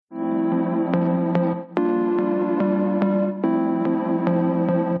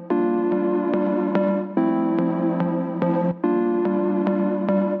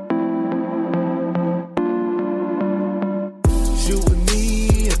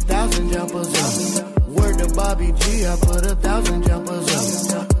Bobby G, I put 1,000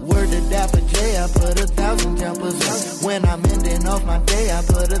 jumpers up. Word to Dapper J, I put 1,000 jumpers up. When I'm ending off my day, I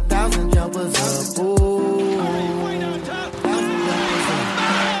put 1,000 jumpers up. Ooh.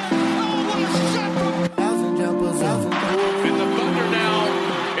 1,000 jumpers up. In the Thunder now,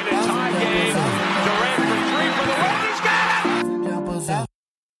 in a tie game. Durant for three for the win. He's got it! 1,000 jumpers up.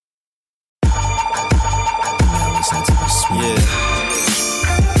 Yeah,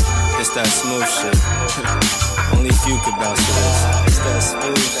 it's that smooth shit. Only few could bounce to this. It's that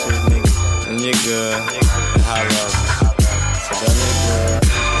smooth shit, nigga. And your girl, and holla. So that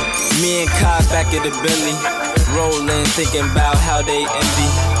nigga. Me and Kai back at the Billy, rolling, thinking about how they envy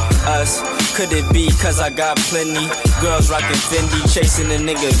us. Could it be cause I got plenty girls rockin' Fendi, chasing the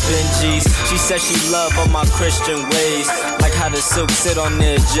nigga Benjis? She said she love all my Christian ways, like how the silk sit on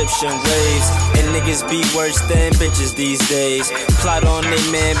the Egyptian waves. And niggas be worse than bitches these days. Plot on they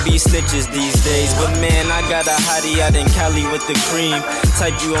man, be snitches these days. But man, I got a hottie out in Cali with the cream,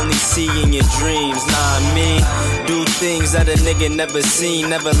 type you only see in your dreams. Nah, me do things that a nigga never seen.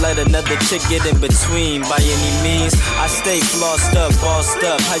 Never let another chick get in between by any means. I stay flossed up, bossed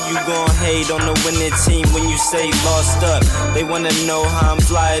up. How you gon' hate on the winning team when you say lost up? They wanna know how I'm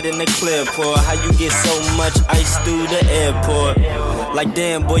flyer than the Clearport. How you get so much ice through the airport? Like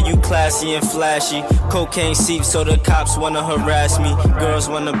damn boy, you classy and flashy. Cocaine seeps so the cops wanna harass me. Girls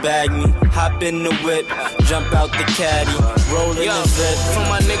wanna bag me. Hop in the whip, jump out the caddy, roll in the vet. From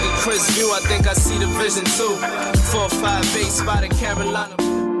my nigga Chris View, I think I see the vision too. 458 spot in Carolina.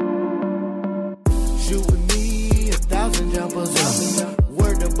 Shoot with me, 1,000 jumpers up.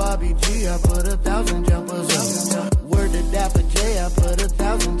 Word to Bobby G, I put 1,000 jumpers up. Word to Dapper J, I put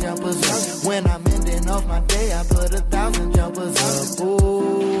 1,000 jumpers up. When I'm ending off my day, I put 1,000 jumpers up.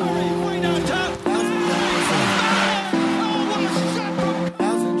 Ooh.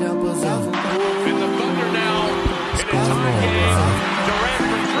 1,000 jumpers up. In the Thunder now, in a tie game. Durant for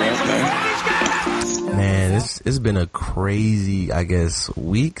three for the win. He's got it! Man, it's been a crazy, I guess,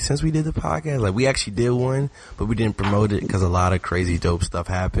 week since we did the podcast. Like, we actually did one, but we didn't promote it because a lot of crazy dope stuff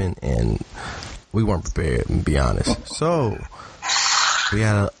happened, and we weren't prepared, to be honest. So, we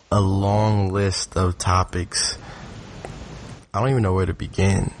had a long list of topics. I don't even know where to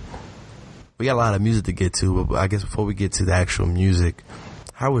begin. We got a lot of music to get to, but I guess before we get to the actual music,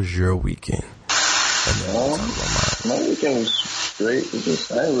 how was your weekend? My weekend was great. I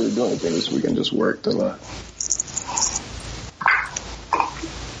didn't really do anything this weekend, just worked a lot.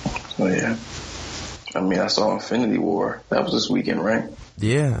 So yeah. I mean, I saw Infinity War. That was this weekend, right?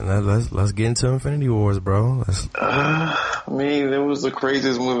 Yeah, let's get into Infinity Wars, bro. I mean, it was the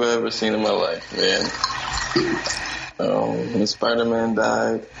craziest movie I've ever seen in my life, man. When Spider-Man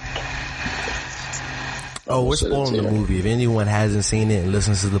died. Oh, we're spoiling the movie. If anyone hasn't seen it and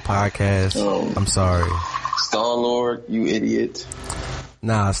listens to the podcast, I'm sorry. Star-Lord, you idiot.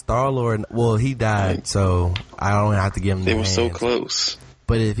 Nah, Star-Lord, well, he died, so I don't have to give him the They were so hands. close.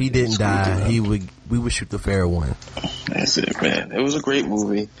 But if he didn't die, we would shoot the fair one. That's it, man. It was a great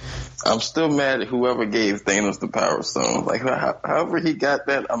movie. I'm still mad at whoever gave Thanos the Power Stone. Like, however he got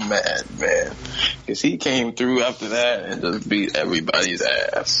that, I'm mad, man. Because he came through after that and just beat everybody's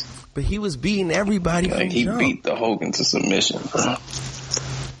ass. But he was beating everybody from Like, he jump. beat the Hulk into submission, bro.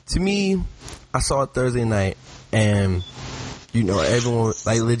 To me, I saw it Thursday night, and you know, everyone,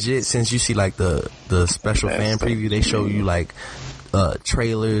 like, legit, since you see like the special fan preview, they show you like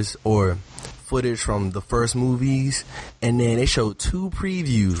trailers or footage from the first movies, and then they show 2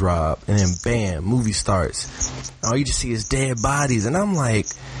 previews, Rob, and then bam, movie starts. All you just see is dead bodies, and I'm like,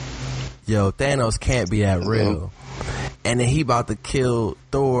 yo, Thanos can't be that real. And then he about to kill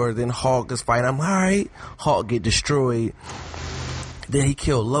Thor, then Hulk is fighting. I'm like, alright, Hulk get destroyed. Then he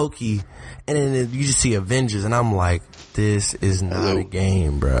killed Loki, and then you just see Avengers, and I'm like, this is not a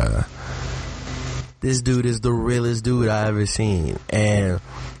game, bruh. This dude is the realest dude I ever seen. And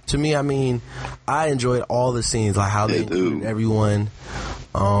to me, I mean, I enjoyed all the scenes, like how they included everyone.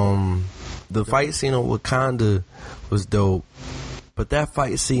 The fight scene on Wakanda was dope, but that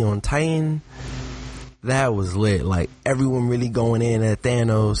fight scene on Titan, that was lit. Like, everyone really going in at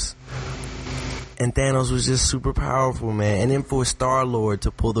Thanos, and Thanos was just super powerful, man. And then for Star-Lord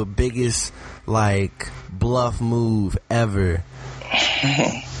to pull the biggest, like, bluff move ever.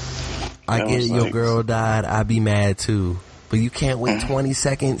 I get it, your girl died, I'd be mad too. But you can't wait 20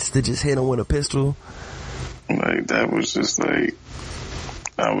 seconds to just hit him with a pistol? Like, that was just like,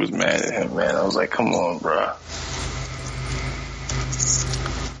 I was mad at him, man. I was like, come on, bro.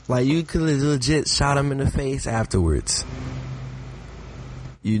 Like, you could have legit shot him in the face afterwards.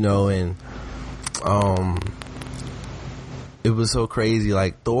 You know, and it was so crazy.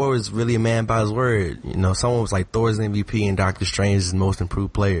 Like, Thor was really a man by his word. You know, someone was like, Thor's an MVP and Doctor Strange is the most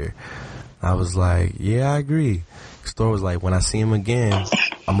improved player. I was like, yeah, I agree. 'Cause Thor was like, when I see him again,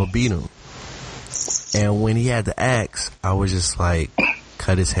 I'm gonna beat him. And when he had the axe, I was just like,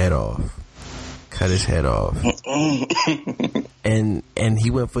 cut his head off. Cut his head off. And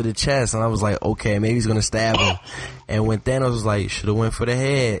he went for the chest, and I was like, okay, maybe he's gonna stab him. And when Thanos was like, should've went for the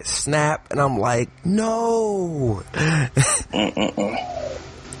head, snap, and I'm like, no.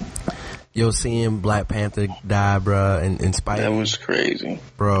 Yo, seeing Black Panther die, bruh, and Spidey. That was crazy.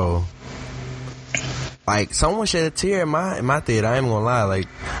 Bro. Like, someone shed a tear in my theater, I ain't gonna lie. Like,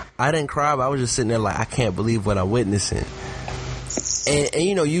 I didn't cry, but I was just sitting there like, I can't believe what I'm witnessing. And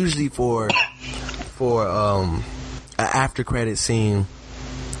you know, usually for an after credit scene,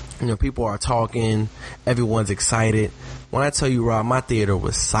 you know, people are talking, everyone's excited. When I tell you, Rob, my theater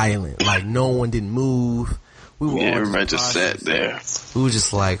was silent. Like, no one didn't move. We were all everybody just sat there. We were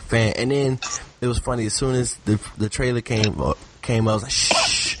just like, fan. And then it was funny, as soon as the trailer came up, I was like,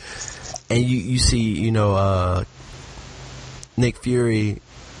 shh. And you see, you know, Nick Fury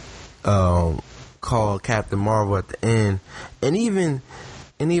called Captain Marvel at the end, and even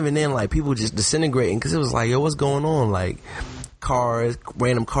then, like, people just disintegrating, because it was like, yo, what's going on? Like, cars,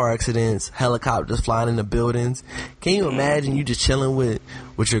 random car accidents, helicopters flying into buildings. Can you imagine you just chilling with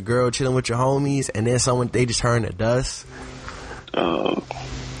your girl, chilling with your homies, and then they just turn to dust?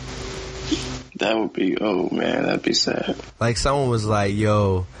 That would be, oh man, that'd be sad. Like, someone was like,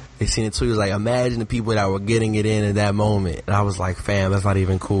 yo, they seen it too. He was like, imagine the people that were getting it in at that moment. And I was like, fam, that's not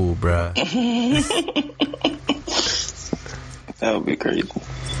even cool, bruh. That would be crazy.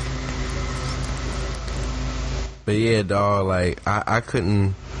 But yeah, dog, like, I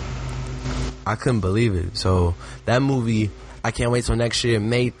couldn't believe it. So that movie, I can't wait till next year,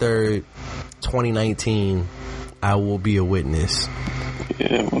 May 3rd, 2019. I will be a witness.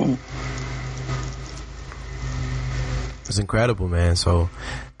 Yeah, man. It's incredible, man. So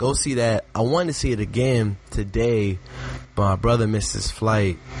go see that. I wanted to see it again today, but my brother missed his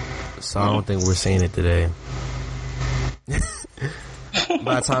flight, so I don't think we're seeing it today.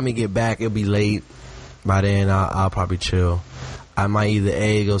 By the time he get back, it'll be late. By then, I'll probably chill. I might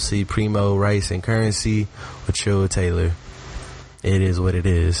either go see Primo, Rice, and Currency, or chill with Taylor. It is what it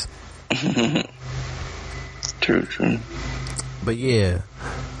is. True. But yeah,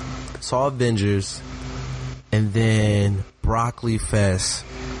 saw Avengers, and then Broccoli Fest.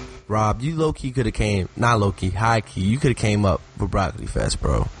 Rob, you low-key could have came, not low-key, high-key, you could have came up for Broccoli Fest,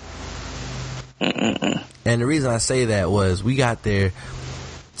 bro. And the reason I say that was, we got there,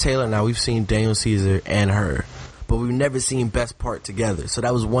 Taylor and I, we've seen Daniel Caesar and Her, but we've never seen Best Part together. So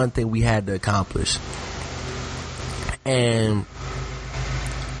that was one thing we had to accomplish. And,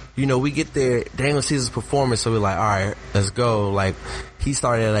 you know, we get there, Daniel Caesar's performance, so we're like, alright, let's go. Like, he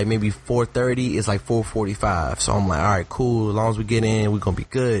started at like maybe 4:30, it's like 4:45. So I'm like, alright, cool, as long as we get in, we're gonna be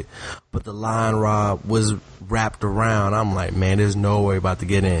good. But the line, Rob, was wrapped around. I'm like, man, there's no way about to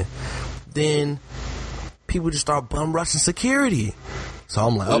get in. Then people just start bum rushing security. So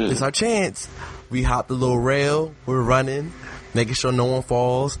I'm like, oh, it's our chance. We hop the little rail, we're running, making sure no one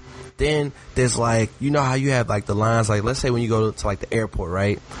falls. Then there's like, you know how you have like the lines, like let's say when you go to like the airport,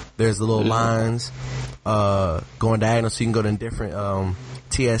 right? There's the little lines going diagonal so you can go to different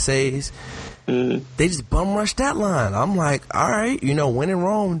TSAs. They just bum rush that line. I'm like, all right, you know, when in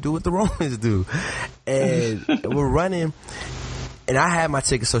Rome, do what the Romans do. And we're running, and I had my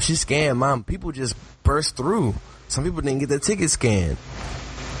ticket, so she scanned mine. People just burst through. Some people didn't get their ticket scanned.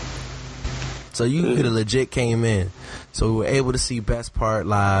 So you could have legit came in. So we were able to see Best Part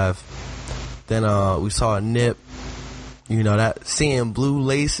live. Then we saw a Nip. You know, that seeing Blue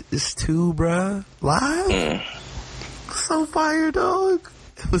Laces too, bruh, live. So fire, dog.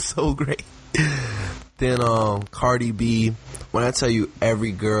 It was so great. Then Cardi B. When I tell you,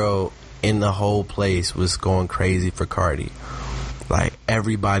 every girl in the whole place was going crazy for Cardi. Like,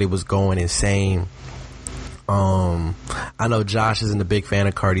 everybody was going insane. I know Josh isn't a big fan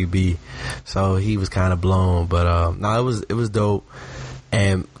of Cardi B, so he was kind of blown, but no, it was dope.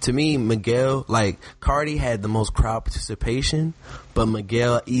 And to me, Miguel, like, Cardi had the most crowd participation, but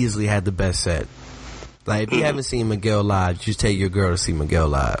Miguel easily had the best set. Like, if you haven't seen Miguel live, just take your girl to see Miguel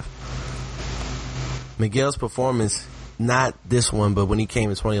live. Miguel's performance, not this one, but when he came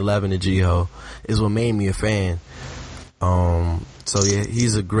in 2011 to Jiho, is what made me a fan. So yeah,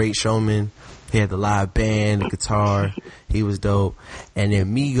 he's a great showman. He had the live band, the guitar. He was dope. And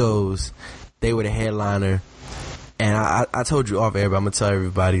then Migos, they were the headliner. And I told you off air, but I'm going to tell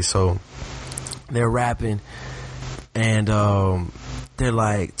everybody. So they're rapping. And they're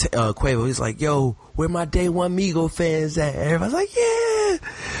like, Quavo, he's like, yo, where my Day One Migo fans at? Everybody's like, yeah.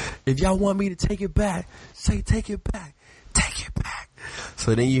 If y'all want me to take it back, say take it back. Take it back.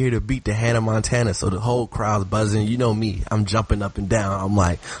 So then you hear the beat to Hannah Montana, so the whole crowd's buzzing. You know me, I'm jumping up and down. I'm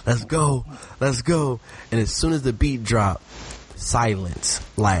like, let's go, let's go. And as soon as the beat dropped, silence.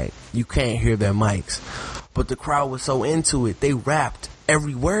 Like, you can't hear their mics. But the crowd was so into it, they rapped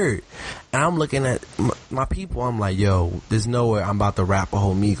every word. And I'm looking at my people, I'm like, yo, there's no way I'm about to rap a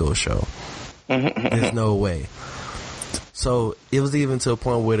whole Migos show. There's no way. So it was even to a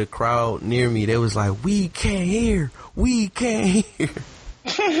point where the crowd near me, they was like, we can't hear. We can't hear.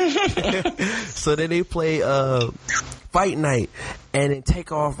 So then they play Fight Night, and then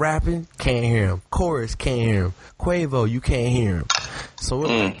Take Off rapping, can't hear him. Chorus, can't hear him. Quavo, you can't hear him. So we're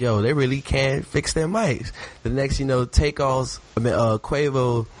like, yo, they really can't fix their mics. The next,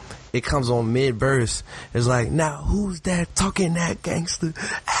 Quavo, it comes on mid-verse. It's like, now who's that talking that gangster?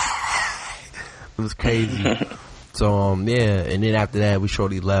 It was crazy. So, yeah, and then after that, we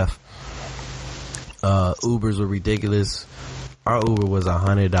shortly left. Ubers were ridiculous. Our Uber was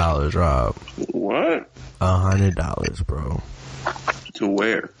 $100, Rob. What? $100, bro. To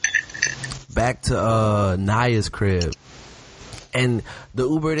where? Back to Naya's crib. And the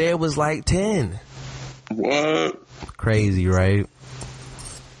Uber there was like 10. What? Crazy, right?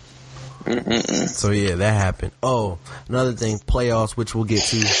 So, yeah, that happened. Oh, another thing, playoffs, which we'll get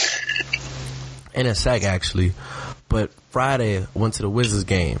to in a sec, actually. But Friday, I went to the Wizards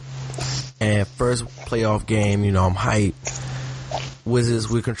game. And first playoff game, I'm hyped. Wizards,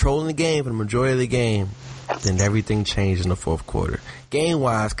 we're controlling the game for the majority of the game. Then everything changed in the fourth quarter.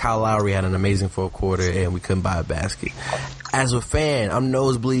 Game-wise, Kyle Lowry had an amazing fourth quarter, and we couldn't buy a basket. As a fan, I'm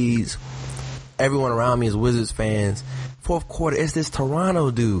nosebleeds. Everyone around me is Wizards fans. Fourth quarter, it's this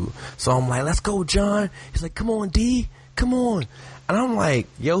Toronto dude. So I'm like, let's go, John. He's like, come on, D. Come on. And I'm like,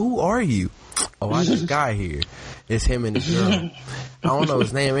 yo, who are you? Oh, I just got here. It's him and the girl. I don't know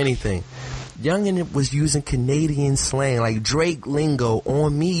his name, anything. Youngin was using Canadian slang, like Drake lingo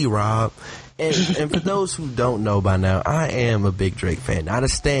on me, Rob. And for those who don't know by now, I am a big Drake fan. Not a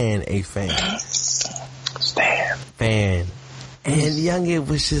stan, a fan. Stan. Fan. And Youngin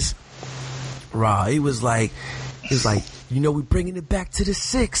was just, Rob, he was like, we're bringing it back to the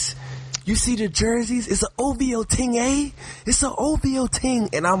 6. You see the jerseys? It's an OVO ting, eh? It's an OVO ting.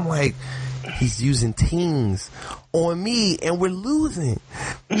 And I'm like, he's using tings on me, and we're losing.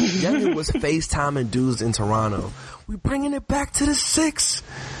 Youngin was FaceTiming dudes in Toronto. We're bringing it back to the 6.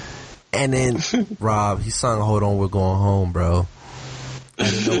 And then, Rob, he sung Hold On, We're Going Home, bro. I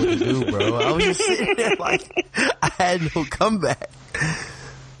didn't know what to do, bro. I was just sitting there like, I had no comeback.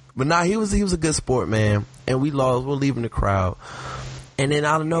 But nah, he was a good sport, man. And we lost. We're leaving the crowd. And then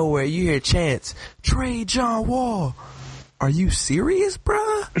out of nowhere, you hear chants, Trey John Wall. Are you serious,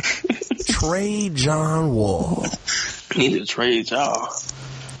 bruh? Trey John Wall. Need to trade y'all.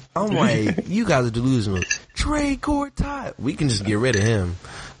 I'm like, you guys are delusional. Trey Gortat. We can just get rid of him.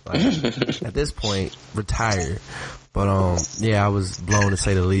 Like, at this point, retire. But, yeah, I was blown to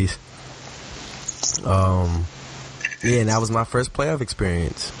say the least. Yeah, and that was my first playoff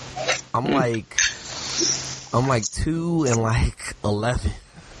experience. I'm like 2 and 11.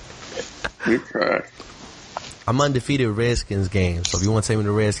 You cry. I'm undefeated Redskins game, so if you want to take me to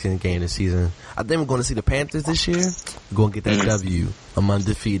the Redskins game this season, I think we're going to see the Panthers this year. We're going to get that W. I'm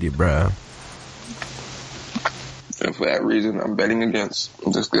undefeated, bro. And for that reason, I'm betting against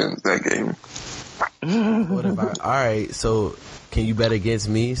that game. What about? All right, so can you bet against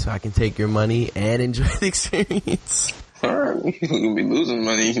me so I can take your money and enjoy the experience? All right, you can be losing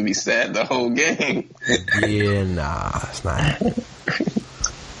money. You can be sad the whole game. Yeah, nah, it's not happening.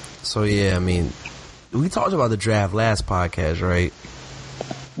 So yeah, I mean, we talked about the draft last podcast, right?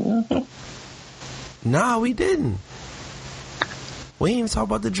 Nah, we didn't. We didn't even talk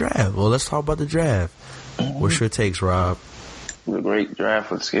about the draft. Well, let's talk about the draft. What's your takes, Rob? A great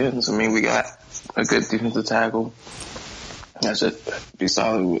draft with Skins. I mean, we got a good defensive tackle. That should be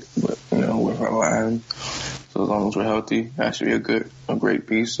solid with our line. So as long as we're healthy, that should be a great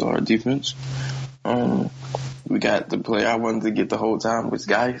piece of our defense. We got the player I wanted to get the whole time was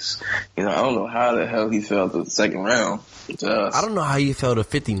Geis. I don't know how the hell he fell to the second round to us. I don't know how he fell to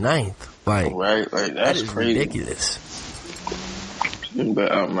 59th. Right? Like, that's crazy. Ridiculous.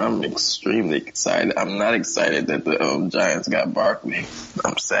 But I'm extremely excited. I'm not excited that the Giants got Barkley.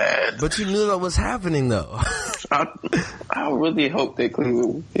 I'm sad. But you knew that was happening, though. I really hope that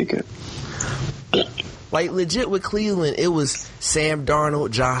Cleveland will pick it. Like, legit with Cleveland, it was Sam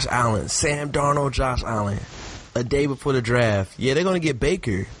Darnold, Josh Allen. Sam Darnold, Josh Allen. A day before the draft. Yeah, they're going to get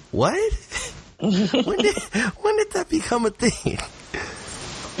Baker. What? When did that become a thing?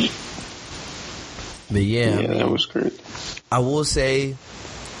 But yeah, I mean, that was great. I will say,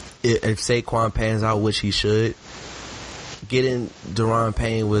 if Saquon pans out, which he should, getting Daron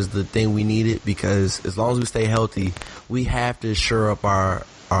Payne was the thing we needed, because as long as we stay healthy, we have to shore up our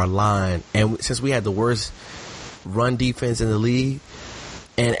line. And since we had the worst run defense in the league,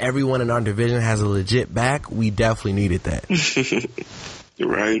 and everyone in our division has a legit back, we definitely needed that. You're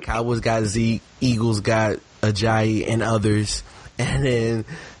right. Cowboys got Zeke, Eagles got Ajayi and others, and then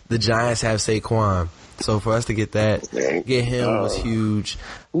the Giants have Saquon. So for us to get him was huge.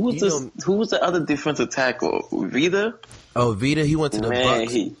 Who was the other defensive tackle? Vita? Oh, Vita, he went to the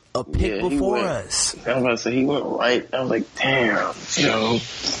Bucks a pick before us. I was about to say, he went right. I was like, damn,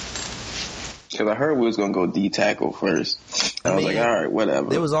 Because I heard we was going to go D-tackle first. I was like, all right, whatever.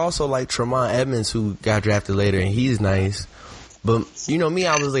 There was also like Tremont Edmonds, who got drafted later, and he's nice. But, me,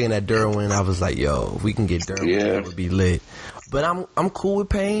 I was looking at Derwin. I was like, yo, if we can get Derwin, that would be lit. But I'm cool with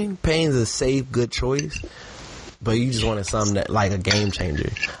Payne. Payne's a safe, good choice. But you just wanted something that, like, a game changer.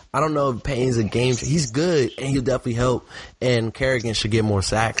 I don't know if Payne's a game changer. He's good, and he'll definitely help. And Kerrigan should get more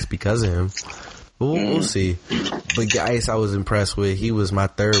sacks because of him. But we'll see. But Geis, I was impressed with. He was my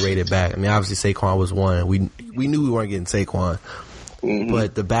third rated back. I mean, obviously Saquon was one. We knew we weren't getting Saquon. Mm-hmm.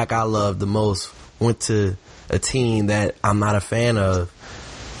 But the back I loved the most went to a team that I'm not a fan of.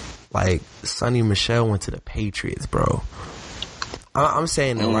 Like, Sonny Michel went to the Patriots, bro. I'm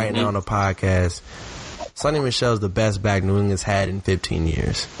saying it right now on the podcast. Sonny Michel's the best back New England's had in 15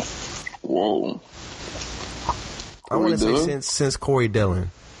 years. Whoa. I want to say since Corey Dillon.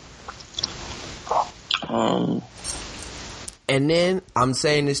 And then I'm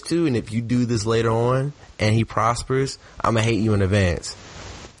saying this too, and if you do this later on and he prospers, I'm gonna hate you in advance.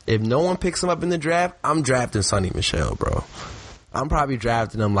 If no one picks him up in the draft, I'm drafting Sonny Michel, bro. I'm probably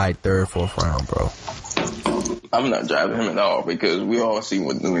drafting him like 3rd, 4th round, bro. I'm not drafting him at all, because we all see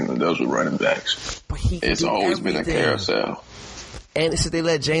what New England does with running backs. But it's always been a carousel. And since they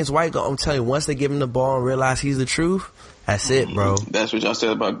let James White go, I'm telling you, once they give him the ball and realize he's the truth, that's it, bro. That's what y'all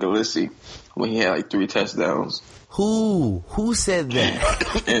said about Gillespie when he had like 3 touchdowns. Who said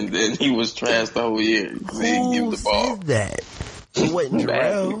that? And then he was trashed the whole year. Who said that? It wasn't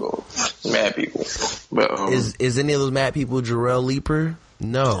Jarrell. Mad people. But, is any of those mad people Jarrell Leaper?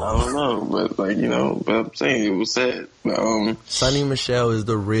 No. I don't know, but but I'm saying it was sad. But, Sonny Michel is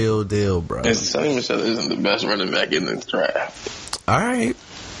the real deal, bro. And Sonny Michel isn't the best running back in the draft. All right.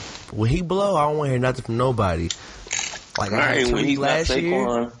 When he blow, I don't want to hear nothing from nobody. Like, all right, when he's not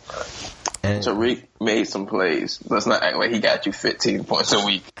Saquon, and Tariq made some plays. Let's not act like he got you 15 points a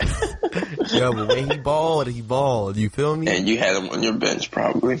week. Yo, but when he balled. You feel me? And you had him on your bench,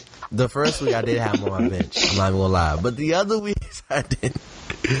 probably. The first week I did have him on my bench. I'm not even gonna lie. But the other weeks I didn't.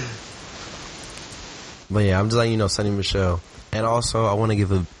 But yeah, I'm just letting you know, Sonny Michel. And also, I want to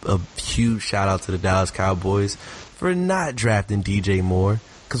give a huge shout out to the Dallas Cowboys for not drafting DJ Moore.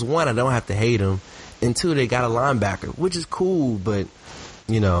 Because one, I don't have to hate him. And two, they got a linebacker, which is cool, but,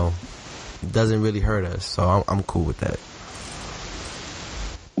 doesn't really hurt us. So I'm cool with that.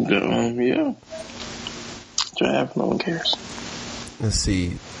 Yeah. Draft, no one cares. Let's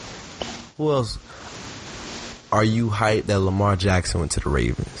see. Who else? Are you hyped that Lamar Jackson went to the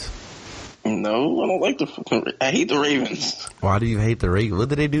Ravens? No, I don't like I hate the Ravens. Why do you hate the Ravens? What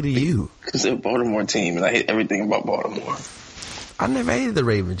did they do to you? Because they're a Baltimore team, and I hate everything about Baltimore. I never hated the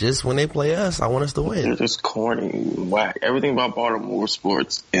Ravens. Just when they play us, I want us to win. They're just corny, whack. Everything about Baltimore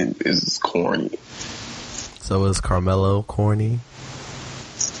sports is corny. So is Carmelo corny?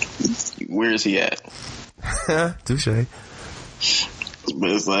 Where is he at? Touche. But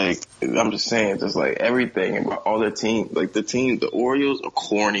it's like, I'm just saying, just like everything about all their teams, like the Orioles are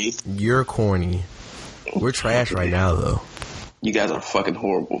corny. You're corny. We're trash right now, though. You guys are fucking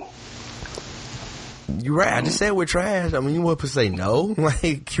horrible. You're right. I just said we're trash. I mean, you want to say no?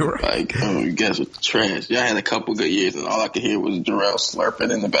 Like, you're right. Like, you guys are trash. Y'all had a couple good years, and all I could hear was Jarrell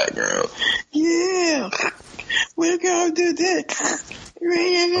slurping in the background. Yeah, we're going to do this.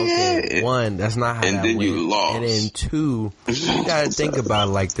 Okay, one, that's not how and that then went. You lost. And then two, you got to think about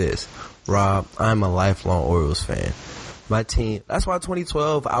it like this. Rob, I'm a lifelong Orioles fan. My team, that's why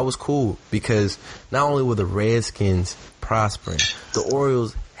 2012, I was cool. Because not only were the Redskins prospering, the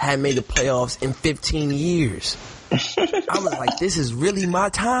Orioles had made the playoffs in 15 years. I was like, this is really my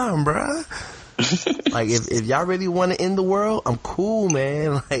time, bruh. Like, if y'all really want to end the world, I'm cool,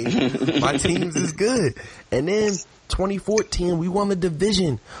 man. Like, my teams is good. And then 2014, we won the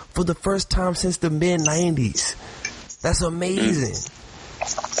division for the first time since the mid-90s. That's amazing.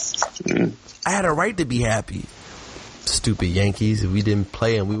 I had a right to be happy. Stupid Yankees. If we didn't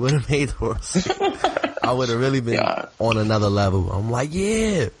play them, we would have made the World Series. I would have really been on another level. I'm like,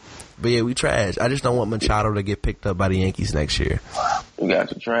 yeah. But yeah, we trash. I just don't want Machado to get picked up by the Yankees next year. We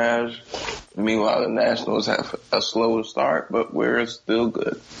got your trash. Meanwhile, the Nationals have a slower start, but we're still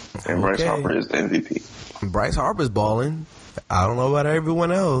good. And Bryce Harper is the MVP. Bryce Harper's balling. I don't know about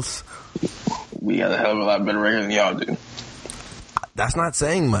everyone else. We got a hell of a lot better record than y'all do. That's not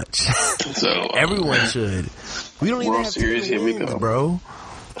saying much. So everyone should. We don't even World have Series, here we go, bro.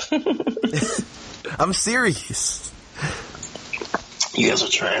 I'm serious. You guys are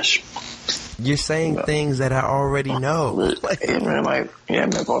trash. You're saying things that I already know. Man,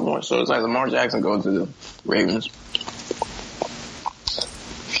 Baltimore. So it's like Lamar Jackson going to the Ravens.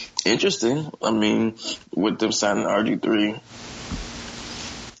 Interesting. I mean, with them signing RG3,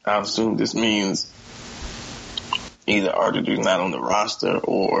 I assume this means either RG3 is not on the roster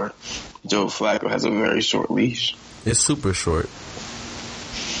or Joe Flacco has a very short leash. It's super short.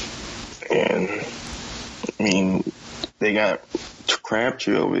 And, I mean, they got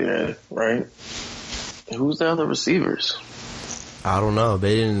Crabtree over there, right? Who's the other receivers? I don't know.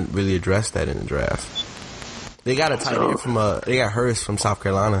 They didn't really address that in the draft. They got a tight end they got Hurst from South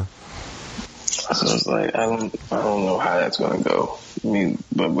Carolina. So it's like, I don't know how that's going to go. I mean,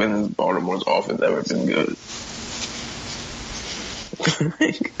 but when has Baltimore's offense ever been good?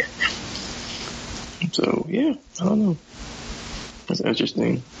 So, yeah, I don't know. That's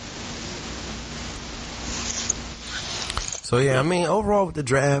interesting. So, yeah, I mean, overall with the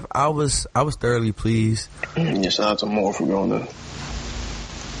draft, I was thoroughly pleased. Yeah, shout out to Moore for going to...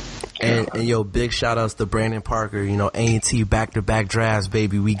 And yo, big shout outs to Brandon Parker. You know, A&T back-to-back drafts,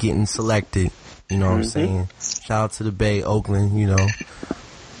 baby. We getting selected. You know what I'm saying? Shout out to the Bay, Oakland, you know.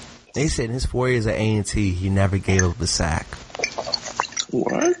 They said in his 4 years at A&T, he never gave up a sack.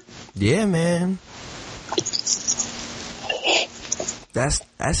 What? Yeah, man.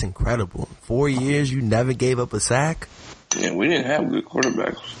 That's incredible. 4 years, you never gave up a sack? Yeah, we didn't have good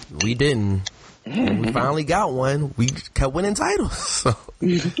quarterbacks. We didn't. When we finally got one, we kept winning titles. So.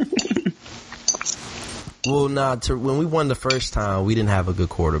 Well, when we won the first time, we didn't have a good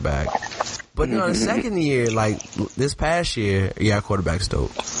quarterback. But you know, the second year, like this past year, yeah, our quarterback's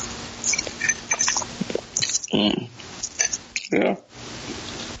dope. Yeah.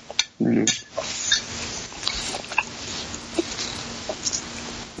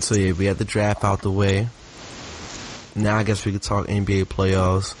 So yeah, we had the draft out the way. Now I guess we could talk NBA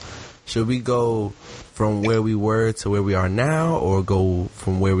playoffs. Should we go from where we were to where we are now, or go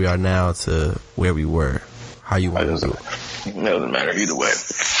from where we are now to where we were? How you want to do it? It doesn't matter either way.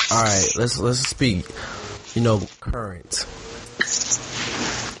 All right, let's speak. You know, current.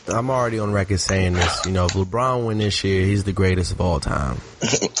 I'm already on record saying this. You know, if LeBron win this year, he's the greatest of all time.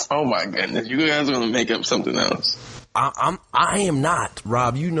 Oh my goodness, you guys are gonna make up something else. I am not,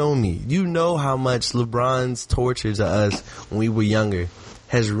 Rob. You know me. You know how much LeBron's torture to us when we were younger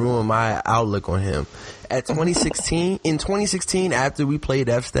has ruined my outlook on him. In 2016, after we played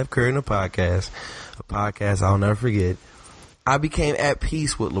F. Steph Curry in a podcast I'll never forget, I became at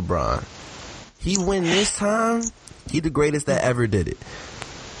peace with LeBron. He win this time, he the greatest that ever did it.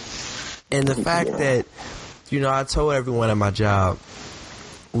 And the fact that, you know, I told everyone at my job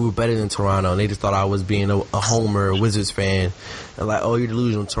we were better than Toronto, and they just thought I was being a homer, a Wizards fan. And like, oh, you're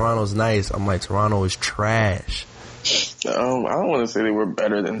delusional. Toronto's nice. I'm like, Toronto is trash. I don't want to say that we're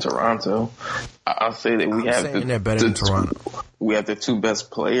better than Toronto. I'll say that they're better than Toronto. We have the two best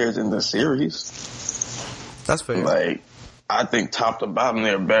players in the series. That's fair. Like, I think top to bottom,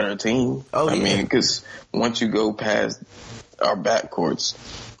 they're a better team. Oh, yeah. I mean, because once you go past our backcourts,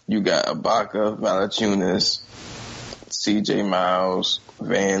 you got Ibaka, Valanciunas, CJ Miles,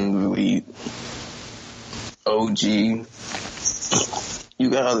 Van Vliet, OG. You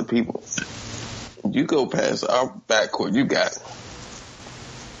got other people. You go past our backcourt, you got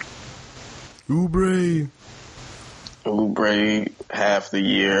Oubre half the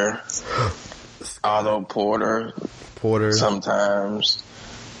year, Otto Porter sometimes,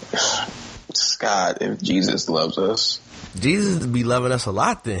 Scott if Jesus loves us. Jesus be loving us a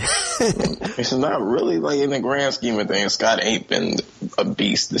lot then. It's not really, like, in the grand scheme of things, Scott ain't been a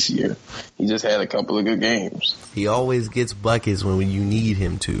beast this year. He just had a couple of good games. He always gets buckets when you need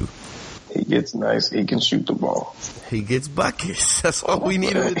him to. He gets nice. He can shoot the ball. He gets buckets. That's all we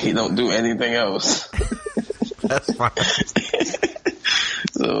need him to do. He don't do anything else. That's fine.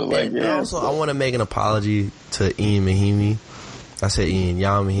 So, like, yeah. Also, I want to make an apology to Ian Mahinmi. I said Ian,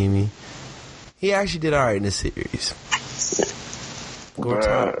 Mahinmi. He actually did all right in this series.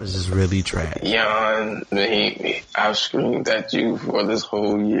 Gortat is just really trash. Jan, I've screamed at you for this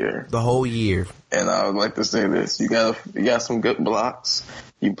whole year. The whole year. And I would like to say this. You got some good blocks.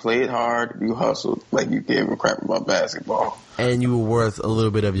 You played hard. You hustled. Like you gave a crap about basketball. And you were worth a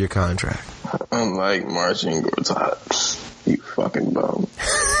little bit of your contract. Unlike Marcin Gortat. You fucking bum.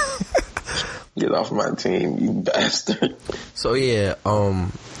 Get off my team, you bastard. So yeah, it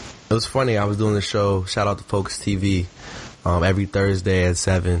was funny. I was doing the show. Shout out to Focus TV. Every Thursday at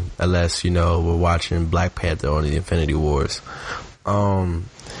 7, unless, we're watching Black Panther on the Infinity Wars.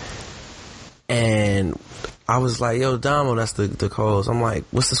 And I was like, yo, Damo, that's the co-host. I'm like,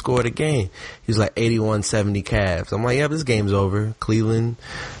 what's the score of the game? He's like 81-70 Cavs. I'm like, yeah, this game's over. Cleveland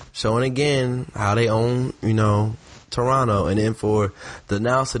showing again how they own, Toronto. And then for the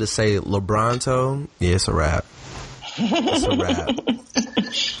announcer to say LeBronto, yeah, it's a wrap. It's a wrap.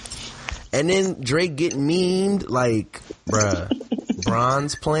 And then Drake get memed like, bruh,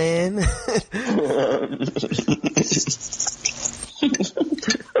 Bron's playing.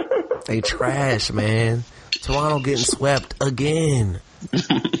 They trash, man. Toronto getting swept again.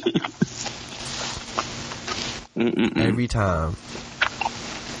 Every time.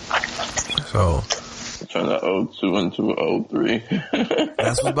 So. Turn the 02 into 03.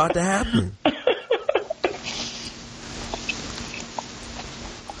 That's what's about to happen.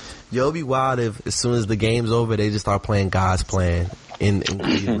 Yo, it'd be wild if as soon as the game's over, they just start playing God's Plan in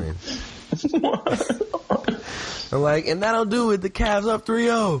Cleveland. I'm like, and that'll do it. The Cavs up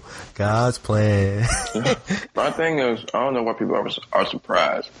 3-0. God's Plan. My thing is, I don't know why people are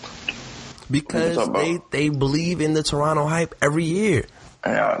surprised. Because they believe in the Toronto hype every year.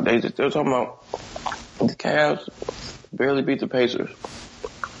 Yeah, they're talking about the Cavs barely beat the Pacers.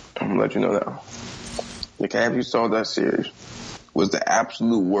 I'm going to let you know that. The Cavs you saw that series was the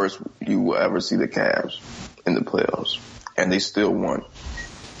absolute worst you will ever see the Cavs in the playoffs. And they still won.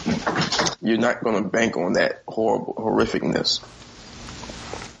 You're not going to bank on that horrificness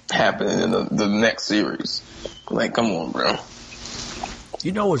happening in the next series. Like, come on, bro.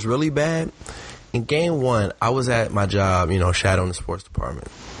 You know what's really bad? In game 1, I was at my job, shadowing the sports department.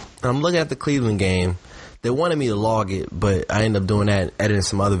 And I'm looking at the Cleveland game. They wanted me to log it, but I ended up doing that and editing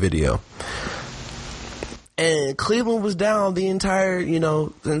some other video. And Cleveland was down the entire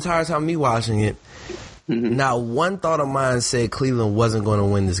time me watching it. Mm-hmm. Now, one thought of mine said Cleveland wasn't going to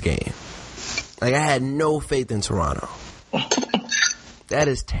win this game. Like, I had no faith in Toronto. That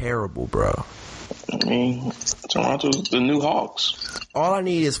is terrible, bro. I mean, Toronto's the new Hawks. All I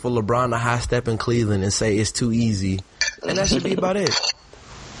need is for LeBron to high step in Cleveland and say it's too easy. And that should be about it.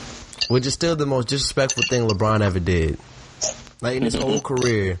 Which is still the most disrespectful thing LeBron ever did. Like, in his whole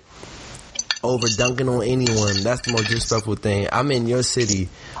career. Over dunking on anyone. That's the most disrespectful thing. I'm in your city,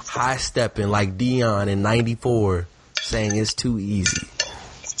 high stepping like Dion in '94, saying it's too easy.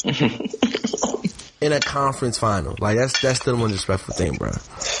 In a conference final. Like, that's still the most disrespectful thing, bro.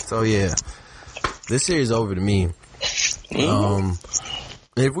 So, yeah. This series over to me.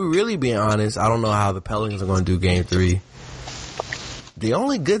 If we're really being honest, I don't know how the Pelicans are going to do game 3. The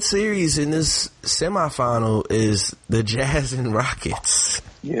only good series in this semifinal is the Jazz and Rockets.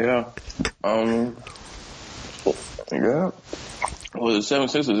 Yeah. Yeah. Well, the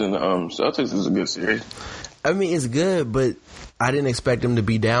 76ers and the Celtics is a good series. I mean, it's good, but I didn't expect them to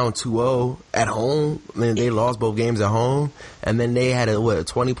be down 2-0 at home. I mean, they lost both games at home, and then they had a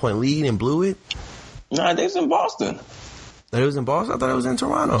 20-point lead and blew it. Nah, they was in Boston. It was in Boston? I thought it was in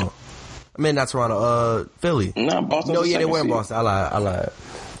Toronto. I mean, not Toronto, Philly. Nah, Boston. No, yeah, they were in Boston. I lied.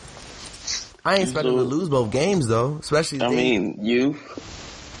 I ain't expecting them to lose both games, though. Especially you.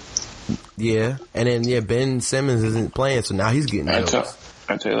 Yeah. And then, Ben Simmons isn't playing, so now he's getting jokes.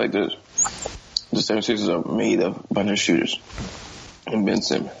 I tell you like this. The 76ers are made of a bunch of shooters. And Ben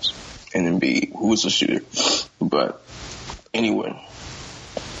Simmons. And Embiid, who is a shooter. But, anyway.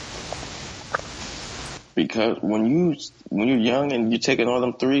 Because when you're young and you're taking all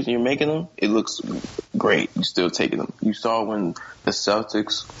them threes and you're making them, it looks great. You're still taking them. You saw when the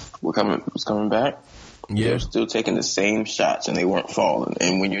Celtics was coming back. Yeah. They're still taking the same shots and they weren't falling.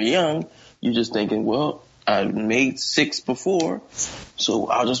 And when you're young, you're just thinking, well, I made 6 before, so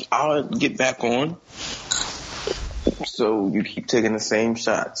I'll get back on. So you keep taking the same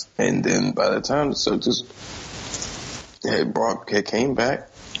shots. And then by the time the Celtics came back,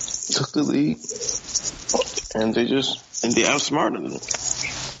 took the lead, and they outsmarted them.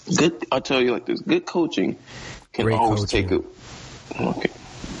 Good, I'll tell you like this, good coaching can Great always coaching. take okay.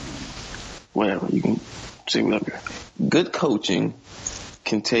 Whatever, you can say whatever. Good coaching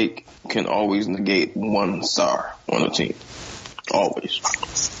can always negate one star on a team. Always.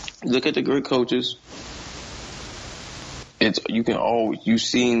 Look at the great coaches you've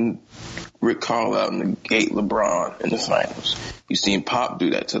seen Rick Carlisle negate LeBron in the finals. You've seen Pop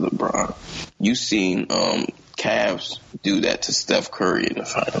do that to LeBron. You've seen Cavs do that to Steph Curry in the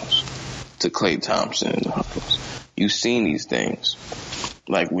finals, to Klay Thompson in the finals. You've seen these things.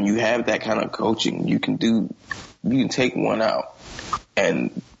 Like, when you have that kind of coaching, you can take one out.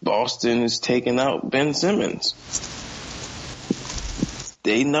 And Boston is taking out Ben Simmons.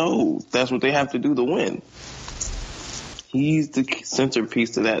 They know that's what they have to do to win. He's the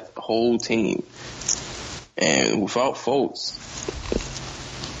centerpiece to that whole team. And without Fultz,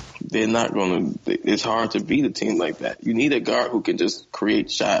 they're not going to, it's hard to beat a team like that. You need a guard who can just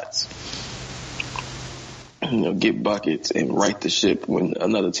create shots, get buckets and right the ship when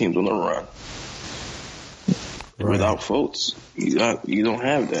another team's on the run. Right. Without Fultz, you don't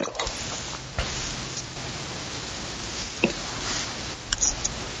have that.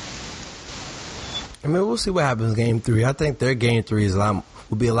 I mean, we'll see what happens game 3. I think their game 3 will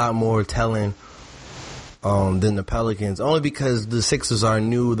be a lot more telling than the Pelicans, only because the Sixers are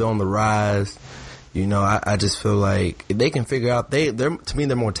new, they're on the rise. I just feel like if they can figure out, they're to me,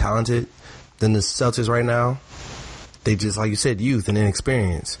 they're more talented than the Celtics right now. They just, like you said, youth and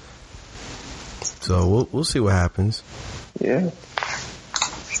inexperience. So we'll see what happens. Yeah.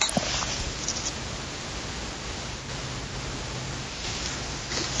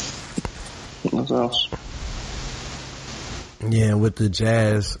 What else? Yeah, with the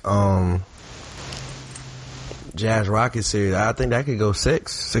Jazz Rockets series, I think that could go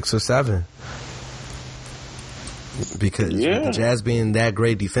 6 or 7. Because with the Jazz being that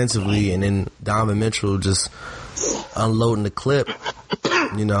great defensively, and then Donovan Mitchell just unloading the clip,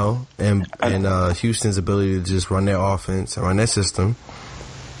 and Houston's ability to just run their offense and run their system.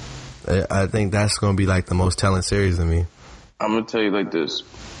 I think that's going to be like the most telling series to me. I'm going to tell you like this.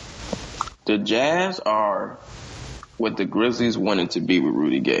 The Jazz are what the Grizzlies wanted to be with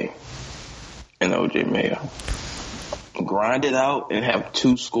Rudy Gay and O.J. Mayo. Grind it out and have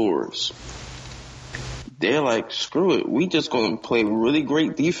 2 scorers. They're like, screw it. We just going to play really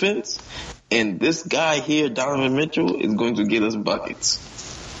great defense, and this guy here, Donovan Mitchell, is going to get us buckets.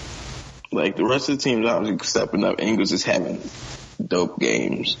 Like, the rest of the team's obviously stepping up. Ingles is having dope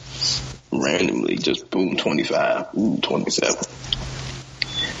games. Randomly, just boom, 25, 27.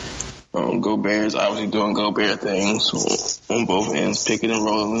 Gobert's obviously doing Gobert things on both ends, picking and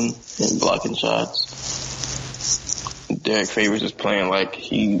rolling and blocking shots. Derek Favors is playing like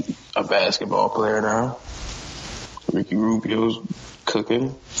he's a basketball player now. Ricky Rubio's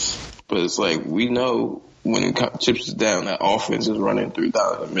cooking. But it's like, we know when it chips is down, that offense is running through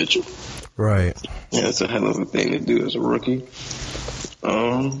Donovan Mitchell. Right. Yeah, it's a hell of a thing to do as a rookie.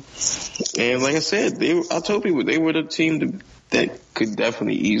 And like I said, I told people they were the team that could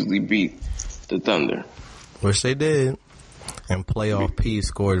definitely easily beat the Thunder. Which they did. And playoff P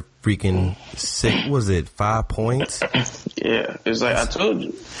scored freaking 5 points? Yeah, it's like I told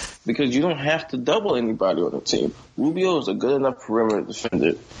you. Because you don't have to double anybody on the team. Rubio is a good enough perimeter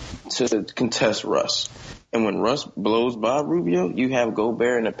defender to contest Russ. And when Russ blows by Rubio, you have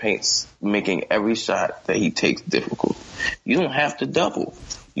Gobert in the paint making every shot that he takes difficult. You don't have to double.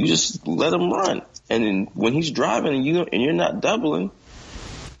 You just let him run. And then when he's driving and you're not doubling,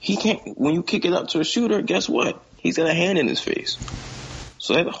 he can't. When you kick it up to a shooter, guess what? He's got a hand in his face.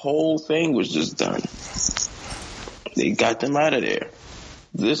 So that whole thing was just done. They got them out of there.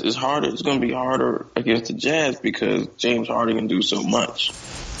 This is harder. It's going to be harder against the Jazz because James Harden can do so much.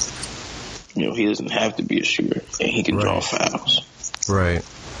 He doesn't have to be a shooter, and he can draw fouls. Right.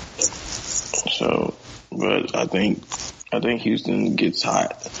 So, but I think Houston gets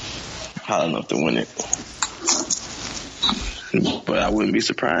hot enough to win it. But I wouldn't be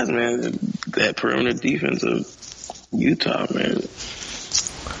surprised, man, that perimeter defense of Utah, man,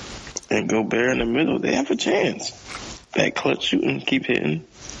 and Gobert in the middle, they have a chance. That clutch shooting, keep hitting.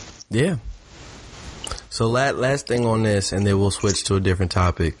 Yeah. So last thing on this, and then we'll switch to a different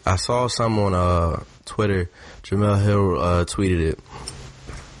topic. I saw some on Twitter. Jamel Hill tweeted it.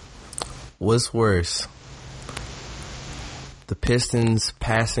 What's worse? The Pistons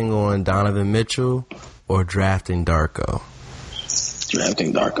passing on Donovan Mitchell or drafting Darko?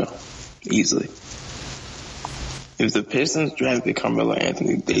 Drafting Darko. Easily. If the Pistons drafted Carmelo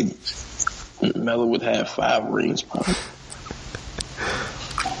Anthony, Melo would have 5 rings probably.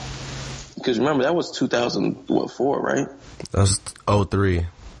 Because remember, that was 2004, right? That was 03.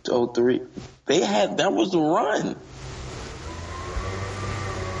 03. That was the run.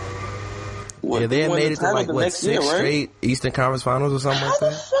 Yeah, they had made it to like, 6 straight Eastern Conference Finals or something like that?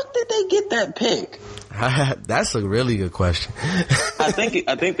 How the fuck did they get that pick? That's a really good question. I think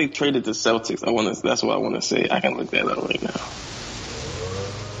they traded the Celtics. That's what I want to say. I can look that up right now.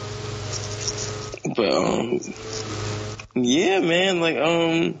 But yeah, man, like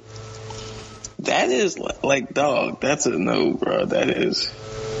that is like, dog. That's a no, bro. That is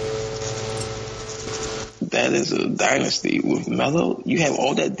a dynasty with Melo. You have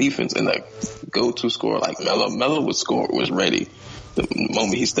all that defense and a go-to scorer like Melo. Melo was ready the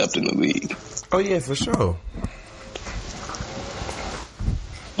moment he stepped in the league. Oh yeah, for sure.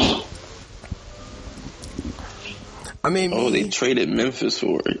 I mean, they traded Memphis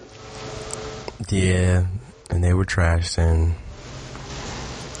for it. Yeah, and they were trashed.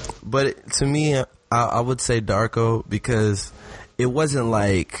 But to me, I would say Darko, because it wasn't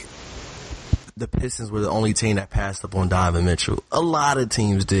like the Pistons were the only team that passed up on Donovan Mitchell. A lot of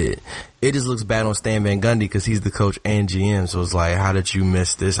teams did. It just looks bad on Stan Van Gundy because he's the coach and GM. So it's like, how did you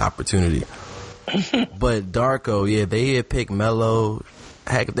miss this opportunity? But Darko, yeah, they had picked Melo.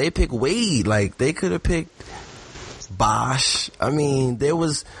 Heck, they picked Wade. Like, they could have picked Bosh. I mean, they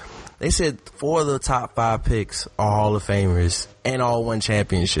said 4 of the top 5 picks are Hall of Famers and all won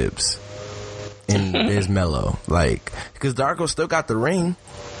championships. And there's Melo. Like, because Darko still got the ring.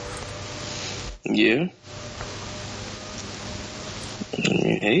 Yeah.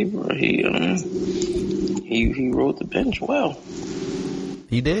 Hey, bro, he rode the bench well.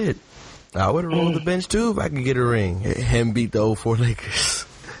 He did. I would have rolled the bench too if I could get a ring. Him beat the 04 Lakers.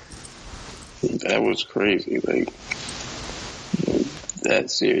 That was crazy. Like, that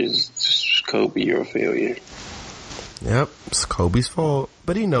series, Kobe, you're a failure. Yep, it's Kobe's fault,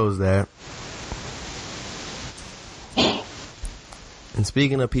 but he knows that. And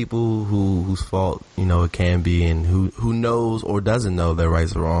speaking of people whose fault, it can be, and who knows or doesn't know their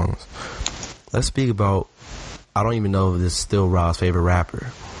rights or wrongs, let's speak about, I don't even know if this is still Rob's favorite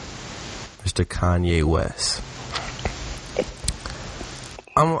rapper, Mr. Kanye West.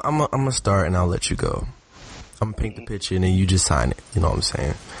 I'm gonna start and I'll let you go. I'm gonna paint the picture and then you just sign it. You know what I'm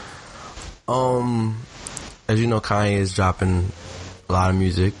saying? As you know, Kanye is dropping a lot of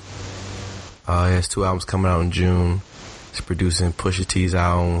music. He has 2 albums coming out in June. He's producing Pusha T's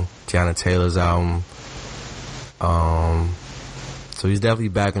album, Tiana Taylor's album. So he's definitely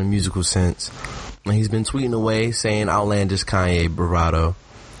back in the musical sense. And he's been tweeting away saying outlandish Kanye bravado.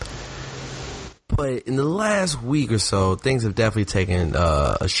 But in the last week or so, things have definitely taken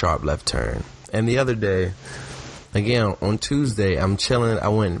a sharp left turn. And the other day, again, on Tuesday, I'm chilling. I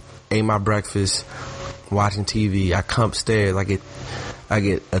went, ate my breakfast, watching TV. I come upstairs. I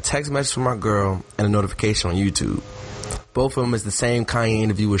get a text message from my girl and a notification on YouTube. Both of them is the same Kanye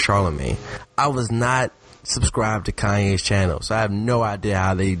interview with Charlamagne. I was not subscribed to Kanye's channel, so I have no idea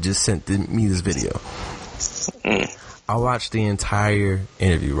how they just sent me this video. I watched the entire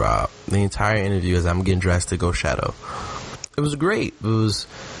interview, Rob. The entire interview as I'm getting dressed to go shadow. It was great. It was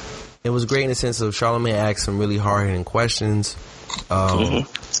great in the sense of Charlamagne asked some really hard-hitting questions. I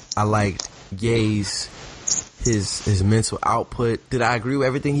liked Ye's his mental output. Did I agree with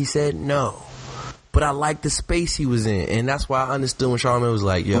everything he said? No. But I liked the space he was in. And that's why I understood when Charlamagne was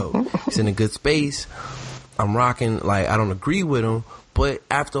like, yo, he's in a good space. I'm rocking. Like, I don't agree with him. But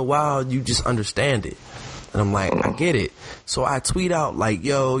after a while, you just understand it. And I'm like, I get it. So I tweet out like,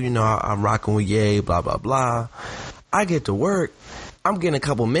 yo, I'm rocking with Ye, blah, blah, blah. I get to work. I'm getting a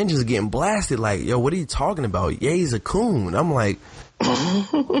couple mentions getting blasted like, yo, what are you talking about? Ye's a coon. I'm like,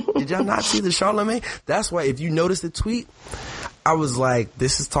 did y'all not see the Charlamagne? That's why if you notice the tweet, I was like,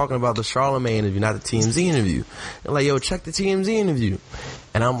 this is talking about the Charlamagne interview, not the TMZ interview. And like, yo, check the TMZ interview.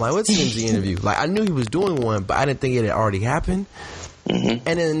 And I'm like, what's TMZ interview? Like, I knew he was doing one, but I didn't think it had already happened. And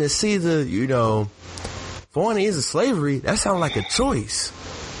then to see the, 400 years of slavery, that sounds like a choice.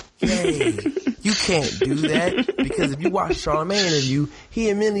 Hey, you can't do that, because if you watch Charlamagne interview, he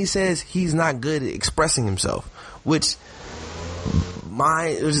immediately says he's not good at expressing himself, which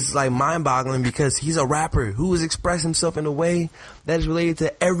it was just like mind-boggling, because he's a rapper who has expressed himself in a way that is related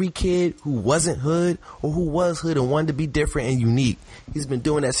to every kid who wasn't hood or who was hood and wanted to be different and unique. He's been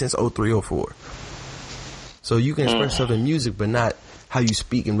doing that since 03, 04. So you can express yourself in music, but not how you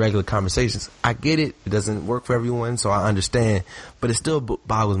speak in regular conversations. I get it. It doesn't work for everyone, so I understand. But it still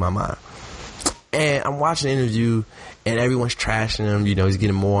boggles my mind. And I'm watching the interview, and everyone's trashing him. He's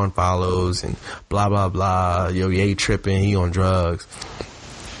getting more unfollows and blah, blah, blah. Yo, Ye tripping. He on drugs.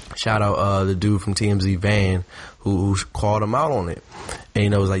 Shout out the dude from TMZ, Van, who called him out on it.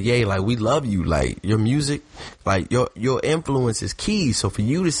 And, was like, Ye, like, we love you. Like, your music, like, your influence is key. So for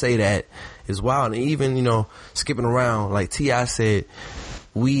you to say that is wild. And even, skipping around, like T.I. said,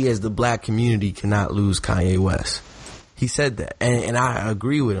 we as the black community cannot lose Kanye West. He said that, and I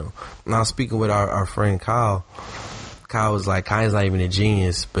agree with him. And I was speaking with our friend Kyle. Kyle was like, Kanye's not even a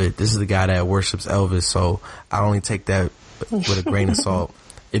genius, but this is the guy that worships Elvis, so I only take that with a grain of salt.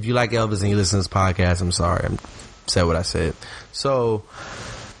 If you like Elvis and you listen to this podcast, I'm sorry. I said what I said. So,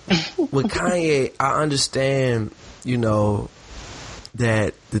 with Kanye, I understand, you know,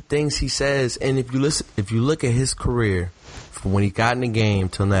 that the things he says, and if you look at his career, from when he got in the game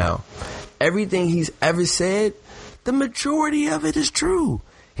till now, everything he's ever said, the majority of it is true.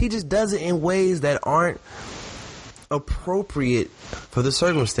 He just does it in ways that aren't appropriate for the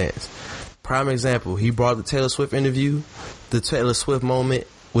circumstance. Prime example, he brought the Taylor Swift interview, the Taylor Swift moment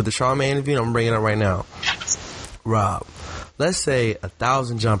with the Charlamagne interview, and I'm bringing it up right now. Rob, let's say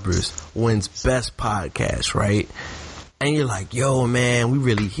 1,000 Jumpers wins Best Podcast, right? And you're like, yo, man, we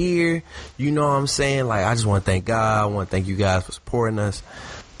really here. You know what I'm saying? Like, I just want to thank God. I want to thank you guys for supporting us.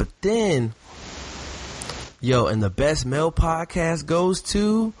 But then, yo, and the Best Male Podcast goes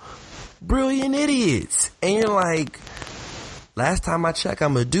to Brilliant Idiots. And you're like, last time I checked,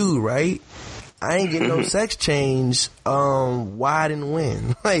 I'm a dude, right? I ain't getting no sex change. Why I didn't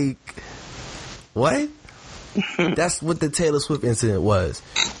win? Like, what? That's what the Taylor Swift incident was.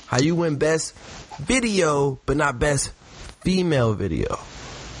 How you win Best Video, but not Best Female Video.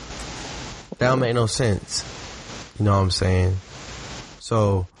 That don't make no sense. You know what I'm saying?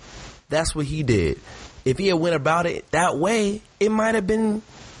 So, that's what he did. If he had went about it that way, it might have been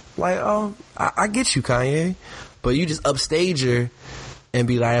like, oh, I get you, Kanye. But you just upstage her and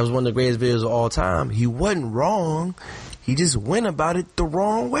be like, it was one of the greatest videos of all time. He wasn't wrong. He just went about it the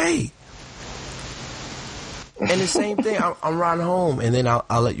wrong way. And the same thing, I'm riding home, and then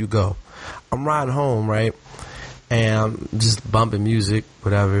I'll let you go. I'm riding home, right? And I'm just bumping music,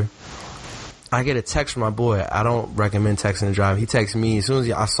 whatever. I get a text from my boy. I don't recommend texting and driving. He texted me. As soon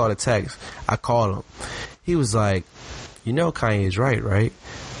as I saw the text, I called him. He was like, you know Kanye's right?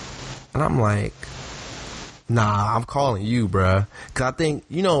 And I'm like, nah, I'm calling you, bruh. Because I think,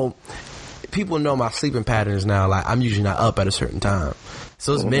 you know, people know my sleeping patterns now. Like, I'm usually not up at a certain time.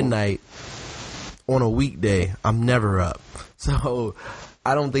 So it's midnight on a weekday. I'm never up. So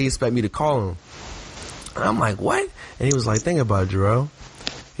I don't think he expect me to call him. And I'm like, what? And he was like, think about it, Jarrell.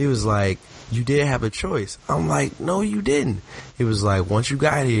 He was like, you did have a choice. I'm like, no, you didn't. He was like, once you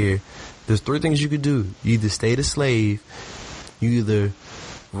got here, there's 3 things you could do. You either stayed a slave, you either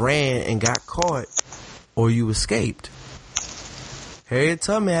ran and got caught, or you escaped. Harriet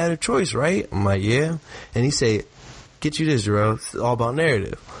Tubman had a choice, right? I'm like, yeah. And he said, get you this, Jarrell. It's all about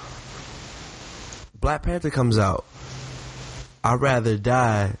narrative. Black Panther comes out. I'd rather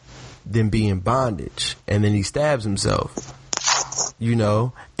die than be in bondage. And then he stabs himself. You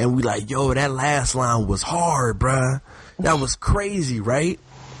know? And we like, yo, that last line was hard, bruh. That was crazy, right?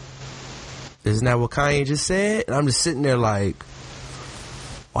 Isn't that what Kanye just said? And I'm just sitting there like,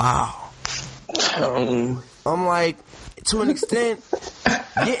 wow. I'm like, to an extent,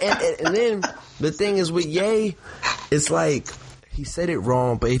 yeah, and then the thing is with Ye, it's like, he said it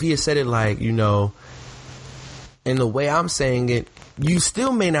wrong, but if he had said it like, you know, in the way I'm saying it, you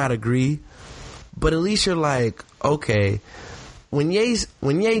still may not agree, but at least you're like, okay, when Ye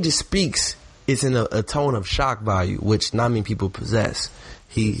just speaks, it's in a tone of shock value, which not many people possess.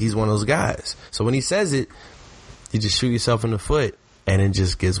 He's one of those guys. So when he says it, you just shoot yourself in the foot, and it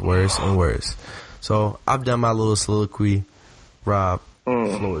just gets worse and worse. So I've done my little soliloquy. Rob,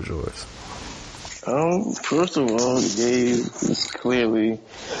 the floor is yours. First of all, Gabe is clearly,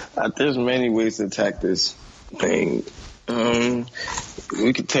 there's many ways to attack this thing.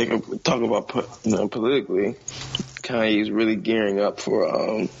 We could talk about politically. Kanye's really gearing up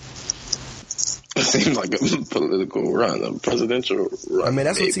for it seems like a political run, a presidential run. I mean,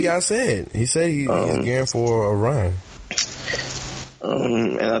 that's what T.I. said. He said he's gearing for a run.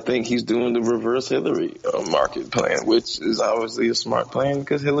 And I think he's doing the reverse Hillary market plan, which is obviously a smart plan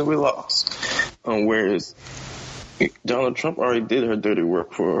because Hillary lost. Whereas Donald Trump already did her dirty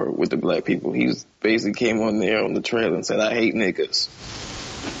work with the black people. He basically came on there on the trail and said, I hate niggas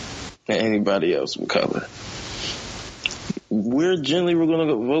and anybody else of color. We're going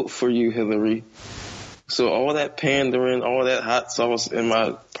to vote for you, Hillary. So all that pandering, all that hot sauce in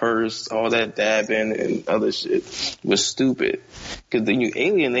my purse, all that dabbing and other shit was stupid. Because then you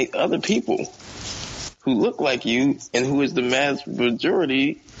alienate other people who look like you and who is the mass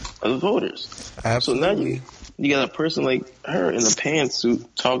majority of the voters. Absolutely. So now you got a person like her in a pantsuit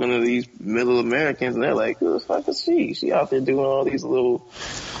talking to these middle Americans, and they're like, who the fuck is she? She out there doing all these little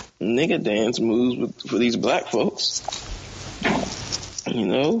nigga dance moves for these black folks. You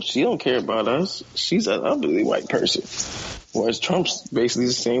know, she don't care about us. She's an ugly white person. Whereas Trump's basically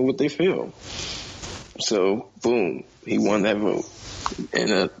saying what they feel. So, boom, he won that vote.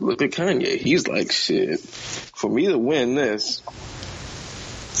 And look at Kanye. He's like, shit, for me to win this,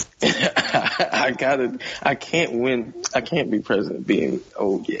 I can't win. I can't be president being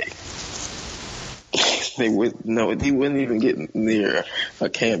old gay. He wouldn't even get near a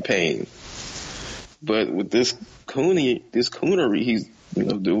campaign. But with this coonery he's,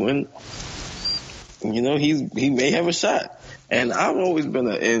 doing, he may have a shot. And I've always been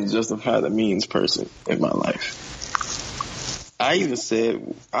an ends justify the means person in my life. I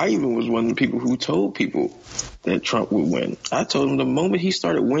even was one of the people who told people that Trump would win. I told him the moment he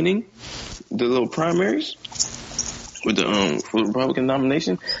started winning the little primaries with for the Republican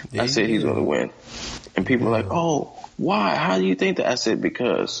nomination, I said he's going to win. And people were like, oh, why? How do you think that? I said,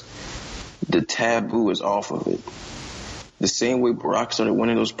 because the taboo is off of it. The same way Barack started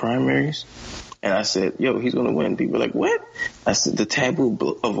winning those primaries, and I said, yo, he's going to win. People were like, what? I said, the taboo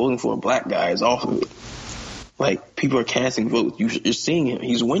of voting for a black guy is off of it. Like, people are casting votes. You're seeing him.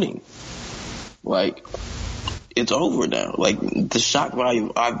 He's winning. Like, it's over now. Like, the shock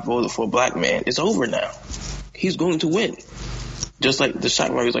value, I voted for a black man, it's over now. He's going to win. Just like the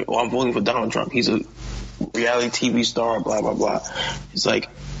shock value is like, oh, I'm voting for Donald Trump. He's a reality TV star, blah, blah, blah. It's like,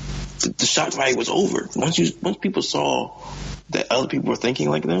 the shock value was over. Once people saw that other people were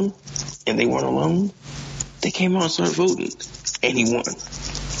thinking like them, and they weren't alone, they came out and started voting. And he won.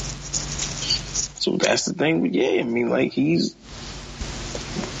 So that's the thing with Ye. I mean, like, he's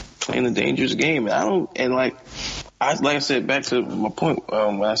playing a dangerous game. Like I said, back to my point,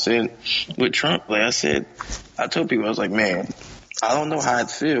 when I said with Trump, like I said, I told people, I was like, man, I don't know how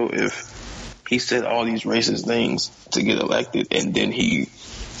I'd feel if he said all these racist things to get elected and then he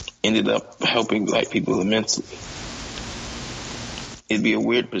ended up helping black people immensely. It'd be a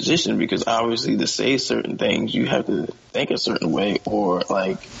weird position because obviously to say certain things, you have to think a certain way or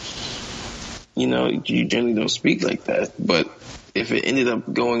like, you generally don't speak like that. But if it ended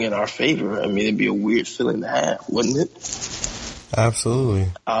up going in our favor, I mean, it'd be a weird feeling to have, wouldn't it? Absolutely.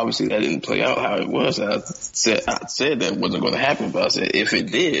 Obviously, that didn't play out how it was. I said that wasn't going to happen, but I said if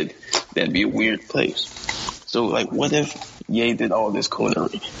it did, that'd be a weird place. So, like, what if Ye did all this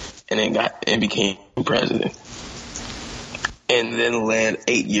coonery and then became president, and then led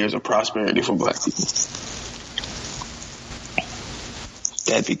 8 years of prosperity for black people?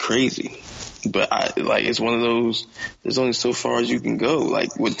 That'd be crazy. But it's one of those, there's only so far as you can go.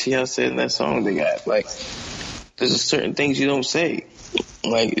 Like what T.I. said in that song they got, like, there's certain things you don't say.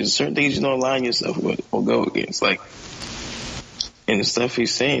 Like, there's certain things you don't align yourself with or go against. Like, and the stuff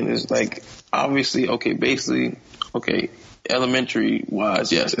he's saying is like, obviously, elementary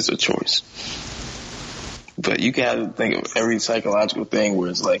wise, yes, it's a choice. But you gotta think of every psychological thing where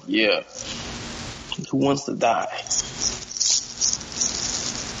it's like, yeah, who wants to die?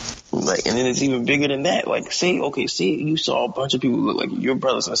 Like, and then it's even bigger than that. Like, say you saw a bunch of people look like your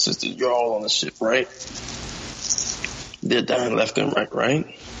brothers and sisters. You're all on the ship, right? They're dying left and right?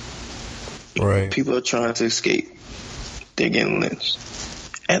 Right. People are trying to escape. They're getting lynched.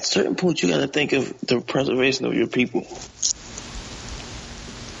 At a certain point, you got to think of the preservation of your people.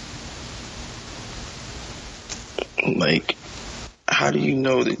 Like, how do you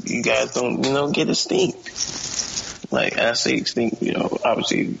know that you guys don't, get extinct? Like, I say extinct,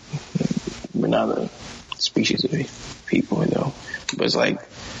 obviously we're not a species of people, but it's like,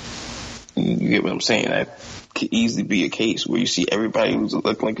 you get what I'm saying? That could easily be a case where you see everybody who's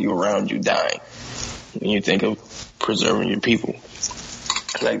look like you around you dying, and you think of preserving your people.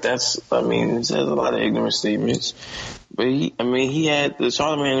 Like, it says a lot of ignorant statements, but he had, the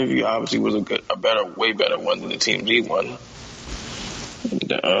Charlamagne interview obviously was way better one than the TMZ one.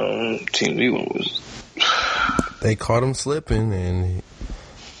 The TMZ one was... They caught him slipping, and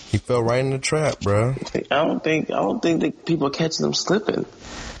he fell right in the trap, bro. I don't think that people are catching him slipping.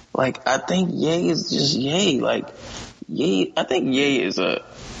 Like, I think Ye is just Ye. Like, Ye, I think Ye is a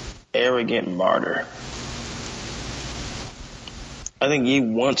arrogant martyr. I think Ye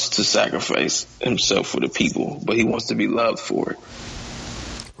wants to sacrifice himself for the people, but he wants to be loved for it.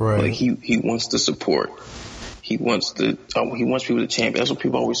 Right. Like, he wants the support. He wants people to champion. That's what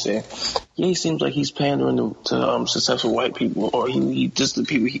people always say. Yeah, he seems like he's pandering to successful white people, or he just the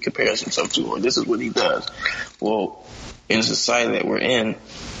people he compares himself to, or this is what he does. Well, in the society that we're in,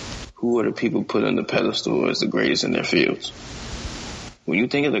 who are the people put on the pedestal as the greatest in their fields? When you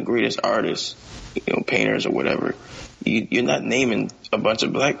think of the greatest artists, painters or whatever, you're not naming a bunch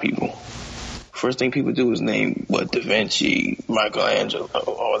of black people. First thing people do is name Da Vinci, Michelangelo,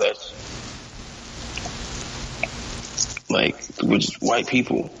 all that. Like, which is white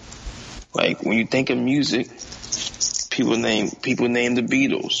people. Like, when you think of music, people name the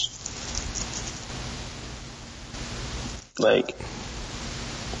Beatles. Like,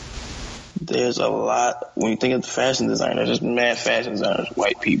 there's a lot, when you think of the fashion designers, there's mad fashion designers,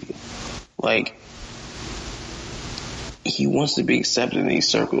 white people. Like, he wants to be accepted in these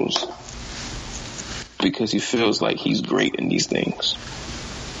circles because he feels like he's great in these things.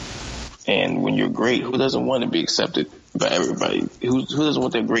 And when you're great, who doesn't want to be accepted by everybody? Who doesn't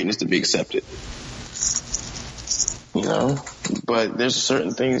want their greatness to be accepted? You know? But there's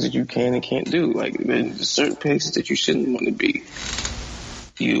certain things that you can and can't do. Like, there's certain places that you shouldn't want to be.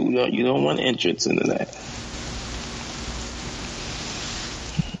 You don't want entrance into that.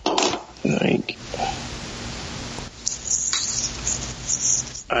 Like,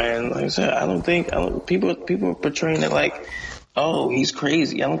 and like I said, people are portraying it like, oh, he's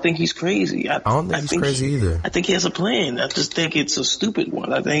crazy. I don't think he's crazy. I don't think he's crazy either. I think he has a plan. I just think it's a stupid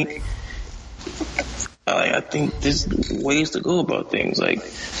one. I think there's ways to go about things.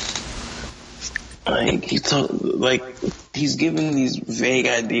 He's giving these vague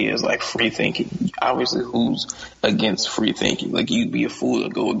ideas like free thinking. Obviously, who's against free thinking? Like, you'd be a fool to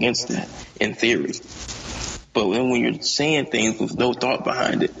go against that in theory. But then when you're saying things with no thought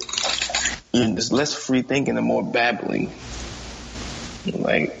behind it, there's less free thinking and more babbling.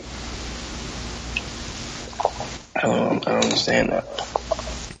 Like, I don't understand that.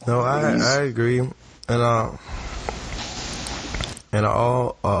 No, I agree. And I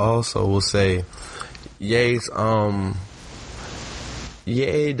also will say, Ye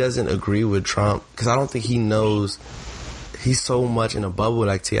doesn't agree with Trump because I don't think he knows. He's so much in a bubble,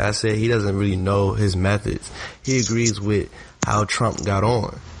 like T.I. said, he doesn't really know his methods. He agrees with how Trump got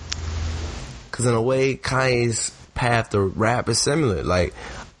on. Because in a way, Kanye's path to rap is similar. Like,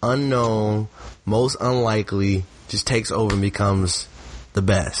 unknown, most unlikely, just takes over and becomes the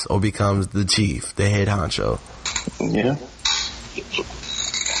best or becomes the chief, the head honcho. Yeah.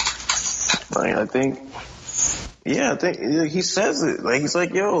 Like, I think he says it. Like, he's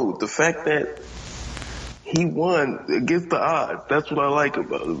like, yo, the fact that he won against the odds, that's what I like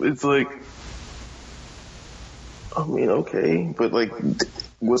about him. It's like, I mean, okay, but like,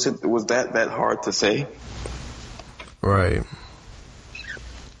 was that hard to say? Right.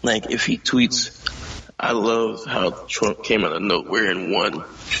 Like, if he tweets, I love how Trump came out of nowhere and won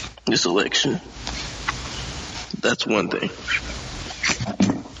this election, that's one thing.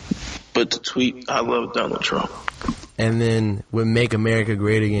 But to tweet, I love Donald Trump. And then with Make America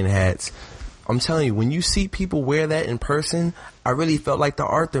Great Again hats, I'm telling you, when you see people wear that in person, I really felt like the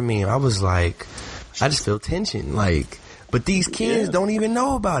Arthur meme. I was like, I just feel tension. Like, but these kids don't even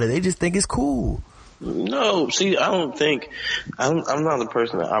know about it. They just think it's cool. No, see, I'm not a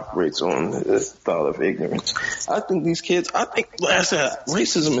person that operates on this thought of ignorance. I think these kids, like I said,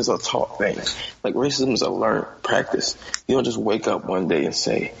 racism is a taught thing. Like, racism is a learned practice. You don't just wake up one day and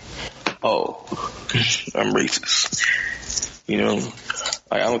say, oh, I'm racist. You know?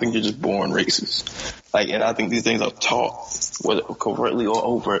 Like, I don't think you're just born racist. Like, and I think these things are taught, whether covertly or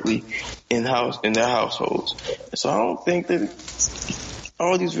overtly, in their households. So I don't think that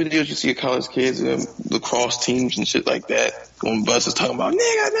all these videos you see of college kids and lacrosse teams and shit like that on buses talking about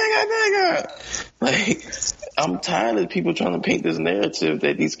nigga. Like, I'm tired of people trying to paint this narrative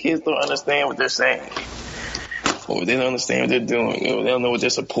that these kids don't understand what they're saying, or they don't understand what they're doing, or they don't know what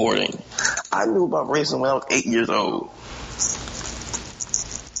they're supporting. I knew about racism when I was 8 years old.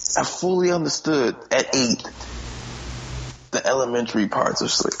 I fully understood at 8 the elementary parts of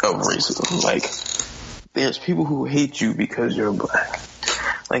racism. Like, there's people who hate you because you're black.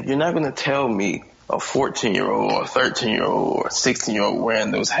 Like, you're not going to tell me a 14-year-old or a 13-year-old or a 16-year-old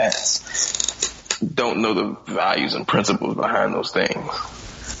wearing those hats don't know the values and principles behind those things.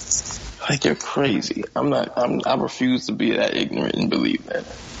 Like, you're crazy. I refuse to be that ignorant and believe that.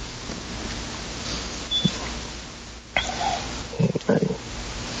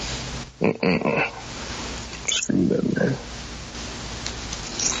 Screw that, man.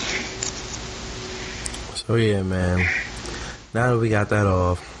 So yeah, man. Now that we got that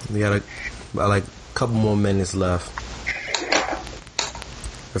off, we got a couple more minutes left.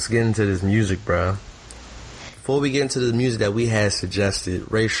 Let's get into this music, bro. Before we get into the music that we had suggested,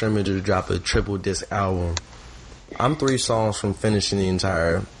 Rae Sremmurd just dropped a triple disc album. I'm 3 songs from finishing the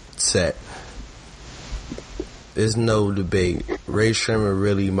entire set. There's no debate. Rae Sremmurd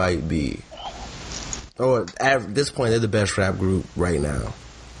really might be, or at this point, they're the best rap group right now.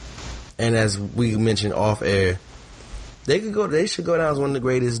 And as we mentioned off air, they should go down as one of the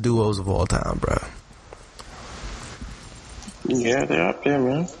greatest duos of all time, bro. Yeah, they're up there,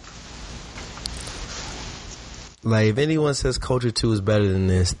 man. Like, if anyone says Culture 2 is better than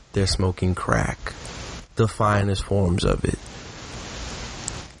this, they're smoking crack. The finest forms of it.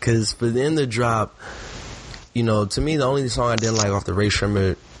 Because for them to drop you know, to me, the only song I didn't like off the Ray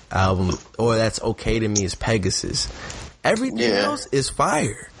Shrimmer album, or that's okay to me, is Pegasus. Everything else is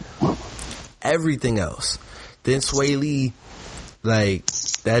fire. Everything else. Then Sway Lee, like,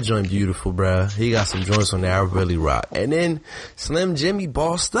 that joint beautiful, bruh. He got some joints on there I really rock. And then Slim Jimmy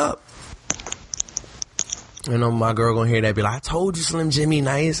bossed up. You know, my girl gonna hear that, be like, I told you Slim Jimmy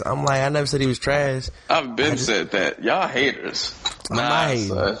nice. I'm like, I never said he was trash. I've been said that. Y'all haters. Nah,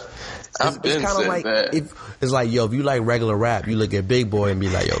 son. I've been said like, that. It's like, yo, if you like regular rap, you look at Big Boy and be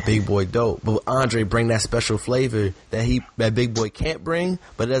like, yo, Big Boy dope. But Andre bring that special flavor that Big Boy can't bring,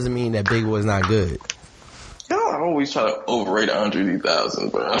 but it doesn't mean that Big Boy's not good. Y'all always try to overrate Andre 3000,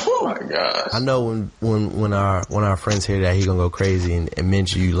 bro. Oh my gosh. I know when our friends hear that, he gonna go crazy and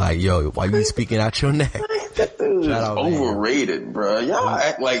mention you like, yo, why you speaking out your neck? That dude is overrated, bro. Y'all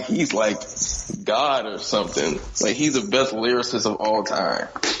act like he's like God or something. Like he's the best lyricist of all time.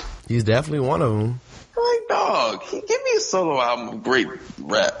 He's definitely one of them. Like, dog, give me a solo album of great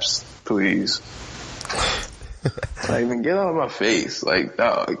raps, please. Like, man, get out of my face. Like,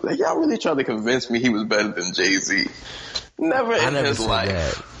 dog, like, y'all really tried to convince me he was better than Jay-Z. Never in his life.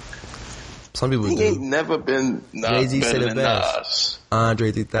 That. Some people he ain't never been Jay-Z better said it than best. Nas.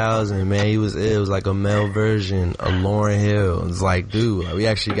 Andre 3000, man, it was like a male version of Lauryn Hill. It's like, dude, like, we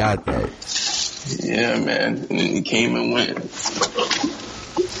actually got that. Yeah, man. And then he came and went.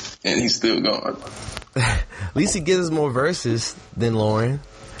 And he's still gone. At least he gives us more verses than Lauryn.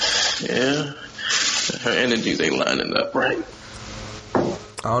 Yeah. Her energies ain't lining up right. I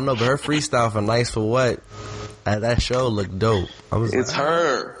don't know, but her freestyle for Nice for What at that show looked dope. It's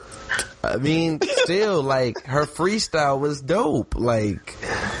her. I mean, still, like, her freestyle was dope. Like,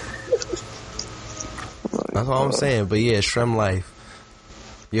 that's all I'm saying. But yeah, Shrem Life.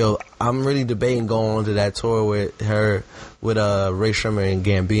 Yo, I'm really debating going on to that tour with her, with Ray Shrimmer and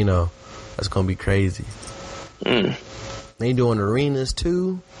Gambino. That's gonna be crazy. They doing arenas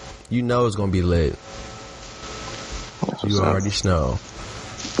too. You know it's gonna be lit. You already know.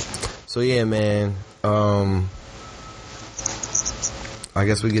 So yeah, man. I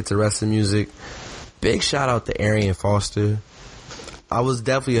guess we get to the rest of the music. Big shout out to Arian Foster. I was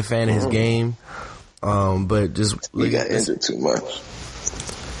definitely a fan of his game, but just he got injured too much.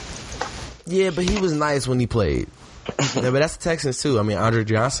 Yeah, but he was nice when he played. Yeah, but that's the Texans too. I mean, Andre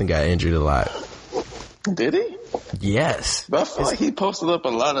Johnson got injured a lot. Did he? Yes. But I feel like he posted up a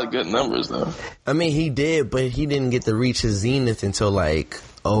lot of good numbers though. I mean, he did, but he didn't get to reach his zenith until like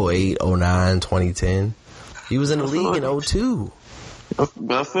 08, 09, 2010. He was in the league in 02.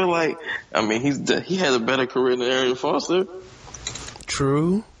 But I feel like, I mean, he had a better career than Arian Foster.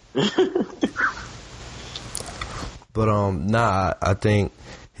 True. But I think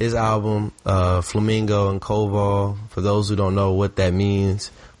his album, Flamingo and Koval, for those who don't know what that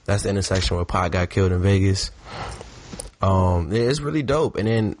means, that's the intersection where Pac got killed in Vegas. Yeah, it's really dope. And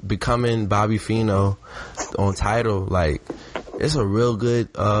then becoming Bobby Fino on Tidal, like, it's a real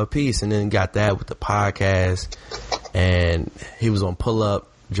good piece. And then got that with the podcast. And he was on Pull Up,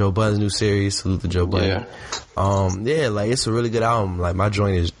 Joe Budden's new series. Salute to Joe Budden. Yeah, like, it's a really good album. Like, my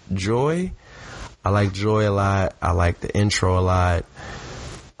joint is Joy. I like Joy a lot. I like the intro a lot.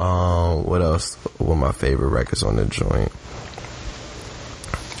 What else? What are my favorite records on the joint?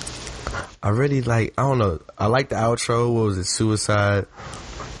 I really like, I don't know, I like the outro. What was it? Suicide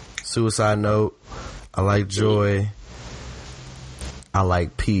Note. I like Joy. I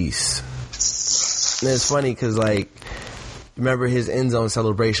like Peace. And it's funny because, like, remember his end zone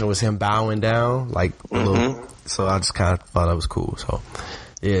celebration was him bowing down, like, little, so I just kind of thought that was cool. So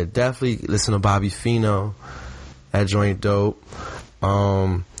yeah, definitely listen to Bobby Fino. That joint dope.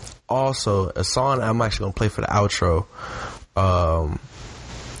 Also, a song I'm actually gonna play for the outro.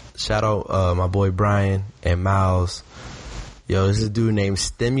 Shout out my boy Brian and Miles. Yo, this is a dude named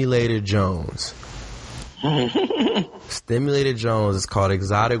Stimulator Jones. Stimulator Jones is called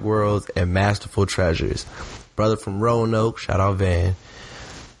Exotic Worlds and Masterful Treasures. Brother from Roanoke, shout out Van.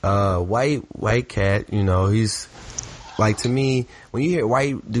 White cat, you know, he's like, to me, when you hear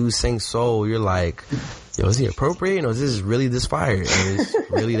white dudes sing soul, you're like, yo, is he appropriating or is this really this fire? And it's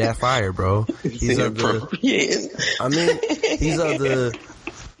really that fire, bro. He's of the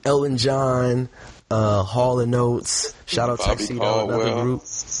Elton John, Hall & Oates. Shout out Tuxedo, another group.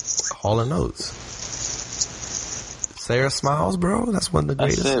 Hall & Oates. Sarah Smiles, bro. That's one of the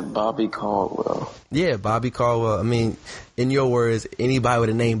greatest. I said Bobby Caldwell. Yeah, Bobby Caldwell. I mean, in your words, anybody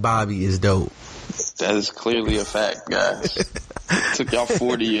with a name Bobby is dope. That is clearly a fact, guys. It took y'all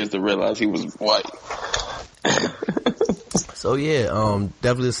 40 years to realize he was white. So yeah,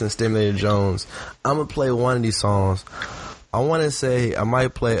 definitely listen to Stimulator Jones. I'm gonna play one of these songs. I want to say I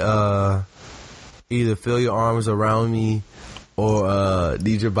might play either Feel Your Arms Around Me or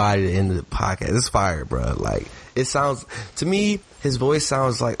Need Your Body to end the podcast. It's fire, bro. Like, it sounds, to me, his voice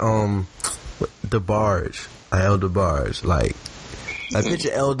sounds like DeBarge. El DeBarge. Like, I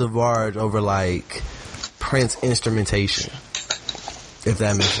picture El DeBarge over like Prince instrumentation. If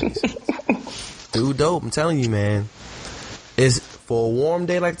that makes sense. Dude, dope. I'm telling you, man. It's for a warm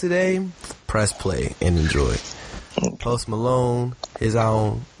day like today, press play and enjoy. Post Malone, his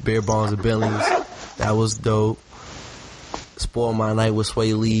own Beer Bonds and Billings. That was dope. Spoil My Night with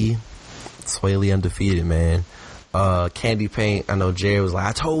Sway Lee. Sway Lee undefeated, man. Candy Paint. I know Jared was like,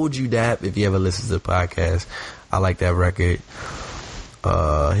 I told you that. If you ever listen to the podcast, I like that record.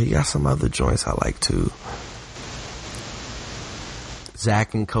 He got some other joints I like too.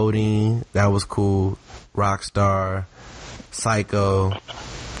 Zach and Codeine, that was cool. Rockstar, Psycho,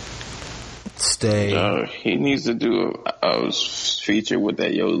 Stay. He needs to do a feature with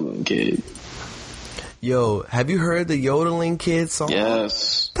that yodeling kid. Yo, have you heard the Yodeling Kid song?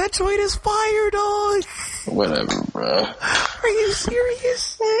 Yes. That joint is fire, dog. Whatever, bro. Are you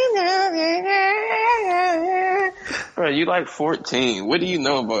serious? Bro, you like 14. What do you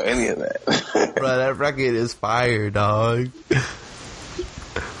know about any of that? Bro, that record is fire, dog.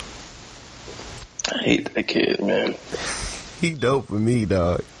 I hate that kid, man. He dope for me,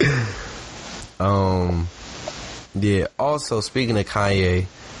 dog. Yeah, also, speaking of Kanye,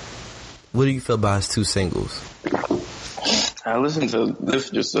 what do you feel about his 2 singles? I listened to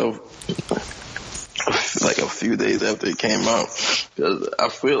Lift Yourself like a few days after it came out because I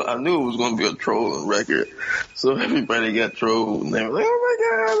knew it was going to be a trolling record. So everybody got trolled and they were like, oh my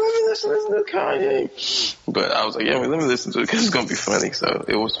God, let me listen to Kanye. But I was like, yeah, let me listen to it because it's going to be funny. So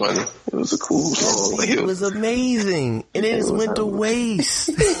it was funny. It was a cool song. Like, it was amazing. And it just went to waste.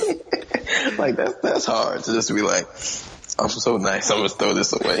 Like, that's hard to just be like, I'm so nice, I'm going to throw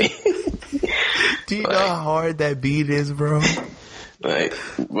this away. Do you know how hard that beat is, bro? Like,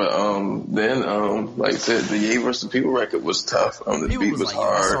 but then like I said, the Ye vs. People record was tough. The People beat was like,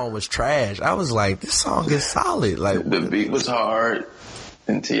 hard. That song was trash. I was like, this song is solid. Like, the beat was hard,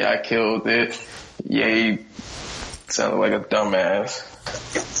 and T.I. killed it. Ye sounded like a dumbass,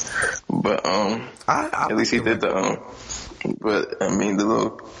 but at least he did the But I mean,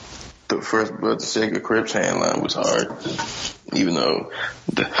 the first Blood to Shake a Crips hand line was hard, even though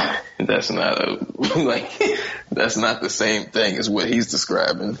that's not that's not the same thing as what he's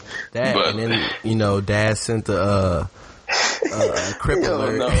describing. That, but, and then, Dad sent the Crip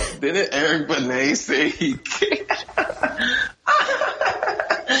alert. No. Didn't Eric Benet say he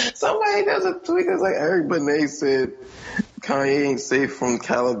somebody does a tweet that's like Eric Benet said Kanye ain't safe from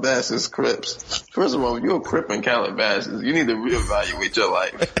Calabasas Crips. First of all, if you're a Crip in Calabasas, you need to reevaluate your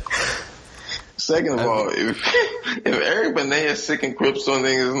life. Second of all, if Eric Benet is sick and Crips on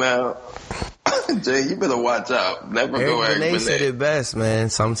niggas now, Jay, you better watch out. Never go Eric Benet. Said it best, man.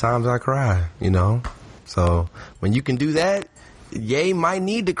 Sometimes I cry, So when you can do that, Ye might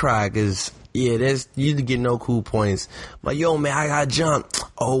need to cry because, you get no cool points. Like, yo, man, I got jumped.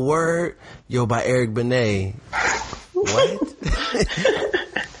 Oh, word? Yo, by Eric Benet. What?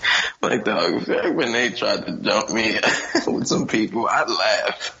 Like, dog, if Eric Benet tried to jump me with some people, I'd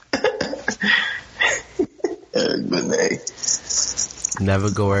laugh. Eric Benet.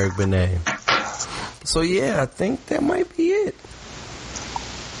 Never go Eric Benet. So, I think that might be it.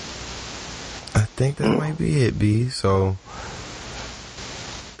 B. So,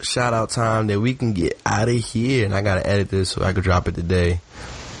 shout out time that we can get out of here, and I gotta edit this so I can drop it today.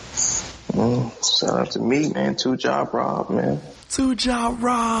 Shout out to me, man. 2 Job Rob, man. 2 Job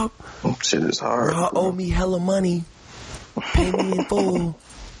Rob. Shit is hard. Rob owe me hella money. Pay me in full.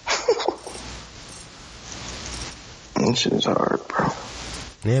 Shit is hard, bro.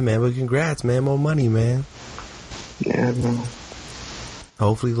 Yeah, man, but congrats, man. More money, man. Yeah, man.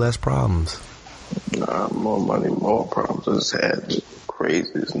 Hopefully less problems. Nah, more money, more problems. I just had the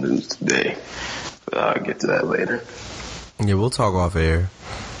craziest news today. But I'll get to that later. Yeah, we'll talk off air.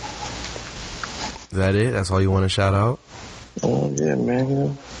 Is that it? That's all you want to shout out? Oh, yeah,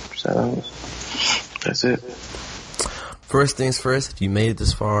 man. Shout out. That's it. First things first, if you made it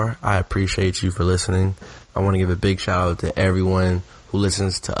this far, I appreciate you for listening. I want to give a big shout out to everyone who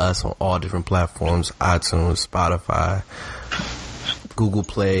listens to us on all different platforms: iTunes, Spotify, Google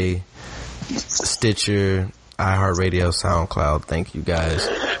Play, Stitcher, iHeartRadio, SoundCloud. Thank you guys.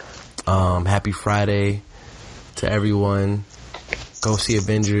 Happy Friday to everyone. Go see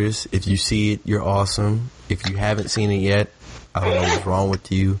Avengers. If you see it, you're awesome. If you haven't seen it yet, I don't know what's wrong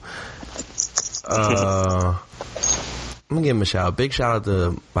with you. I'm gonna give him a shout out. Big shout out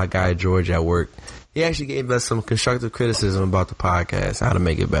to my guy George at work. He actually gave us some constructive criticism about the podcast, how to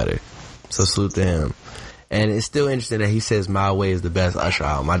make it better. So salute to him. And it's still interesting that he says My Way is the best Usher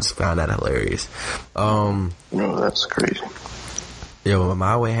album. I just found that hilarious. No, that's crazy. Yo,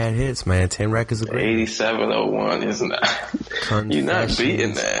 My Way had hits, man. 10 records of great. 8701 is not. You're not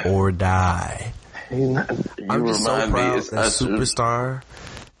beating that. Or Die. I'm just so proud that Superstar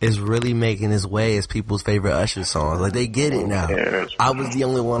is really making his way as people's favorite Usher songs. Like, they get it now. I was the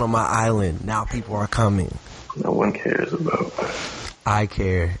only one on my island. Now people are coming. No one cares about. I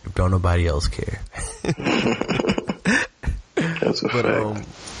care if don't nobody else care. That's a fact.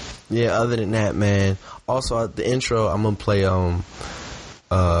 Yeah, other than that, man. Also, at the intro, I'm gonna play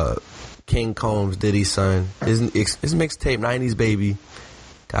King Combs, Diddy's son. His mixtape, 90s Baby.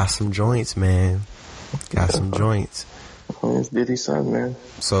 Got some joints, man. Got some joints. It's Diddy's son, man.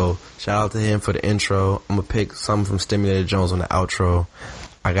 So, shout out to him for the intro. I'm gonna pick something from Stimulator Jones on the outro.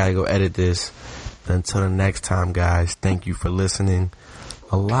 I gotta go edit this. Until the next time, guys, thank you for listening.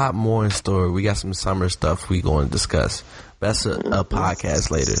 A lot more in store. We got some summer stuff we going to discuss. That's a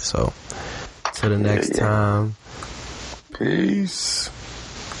podcast later. So, till the next time. Peace.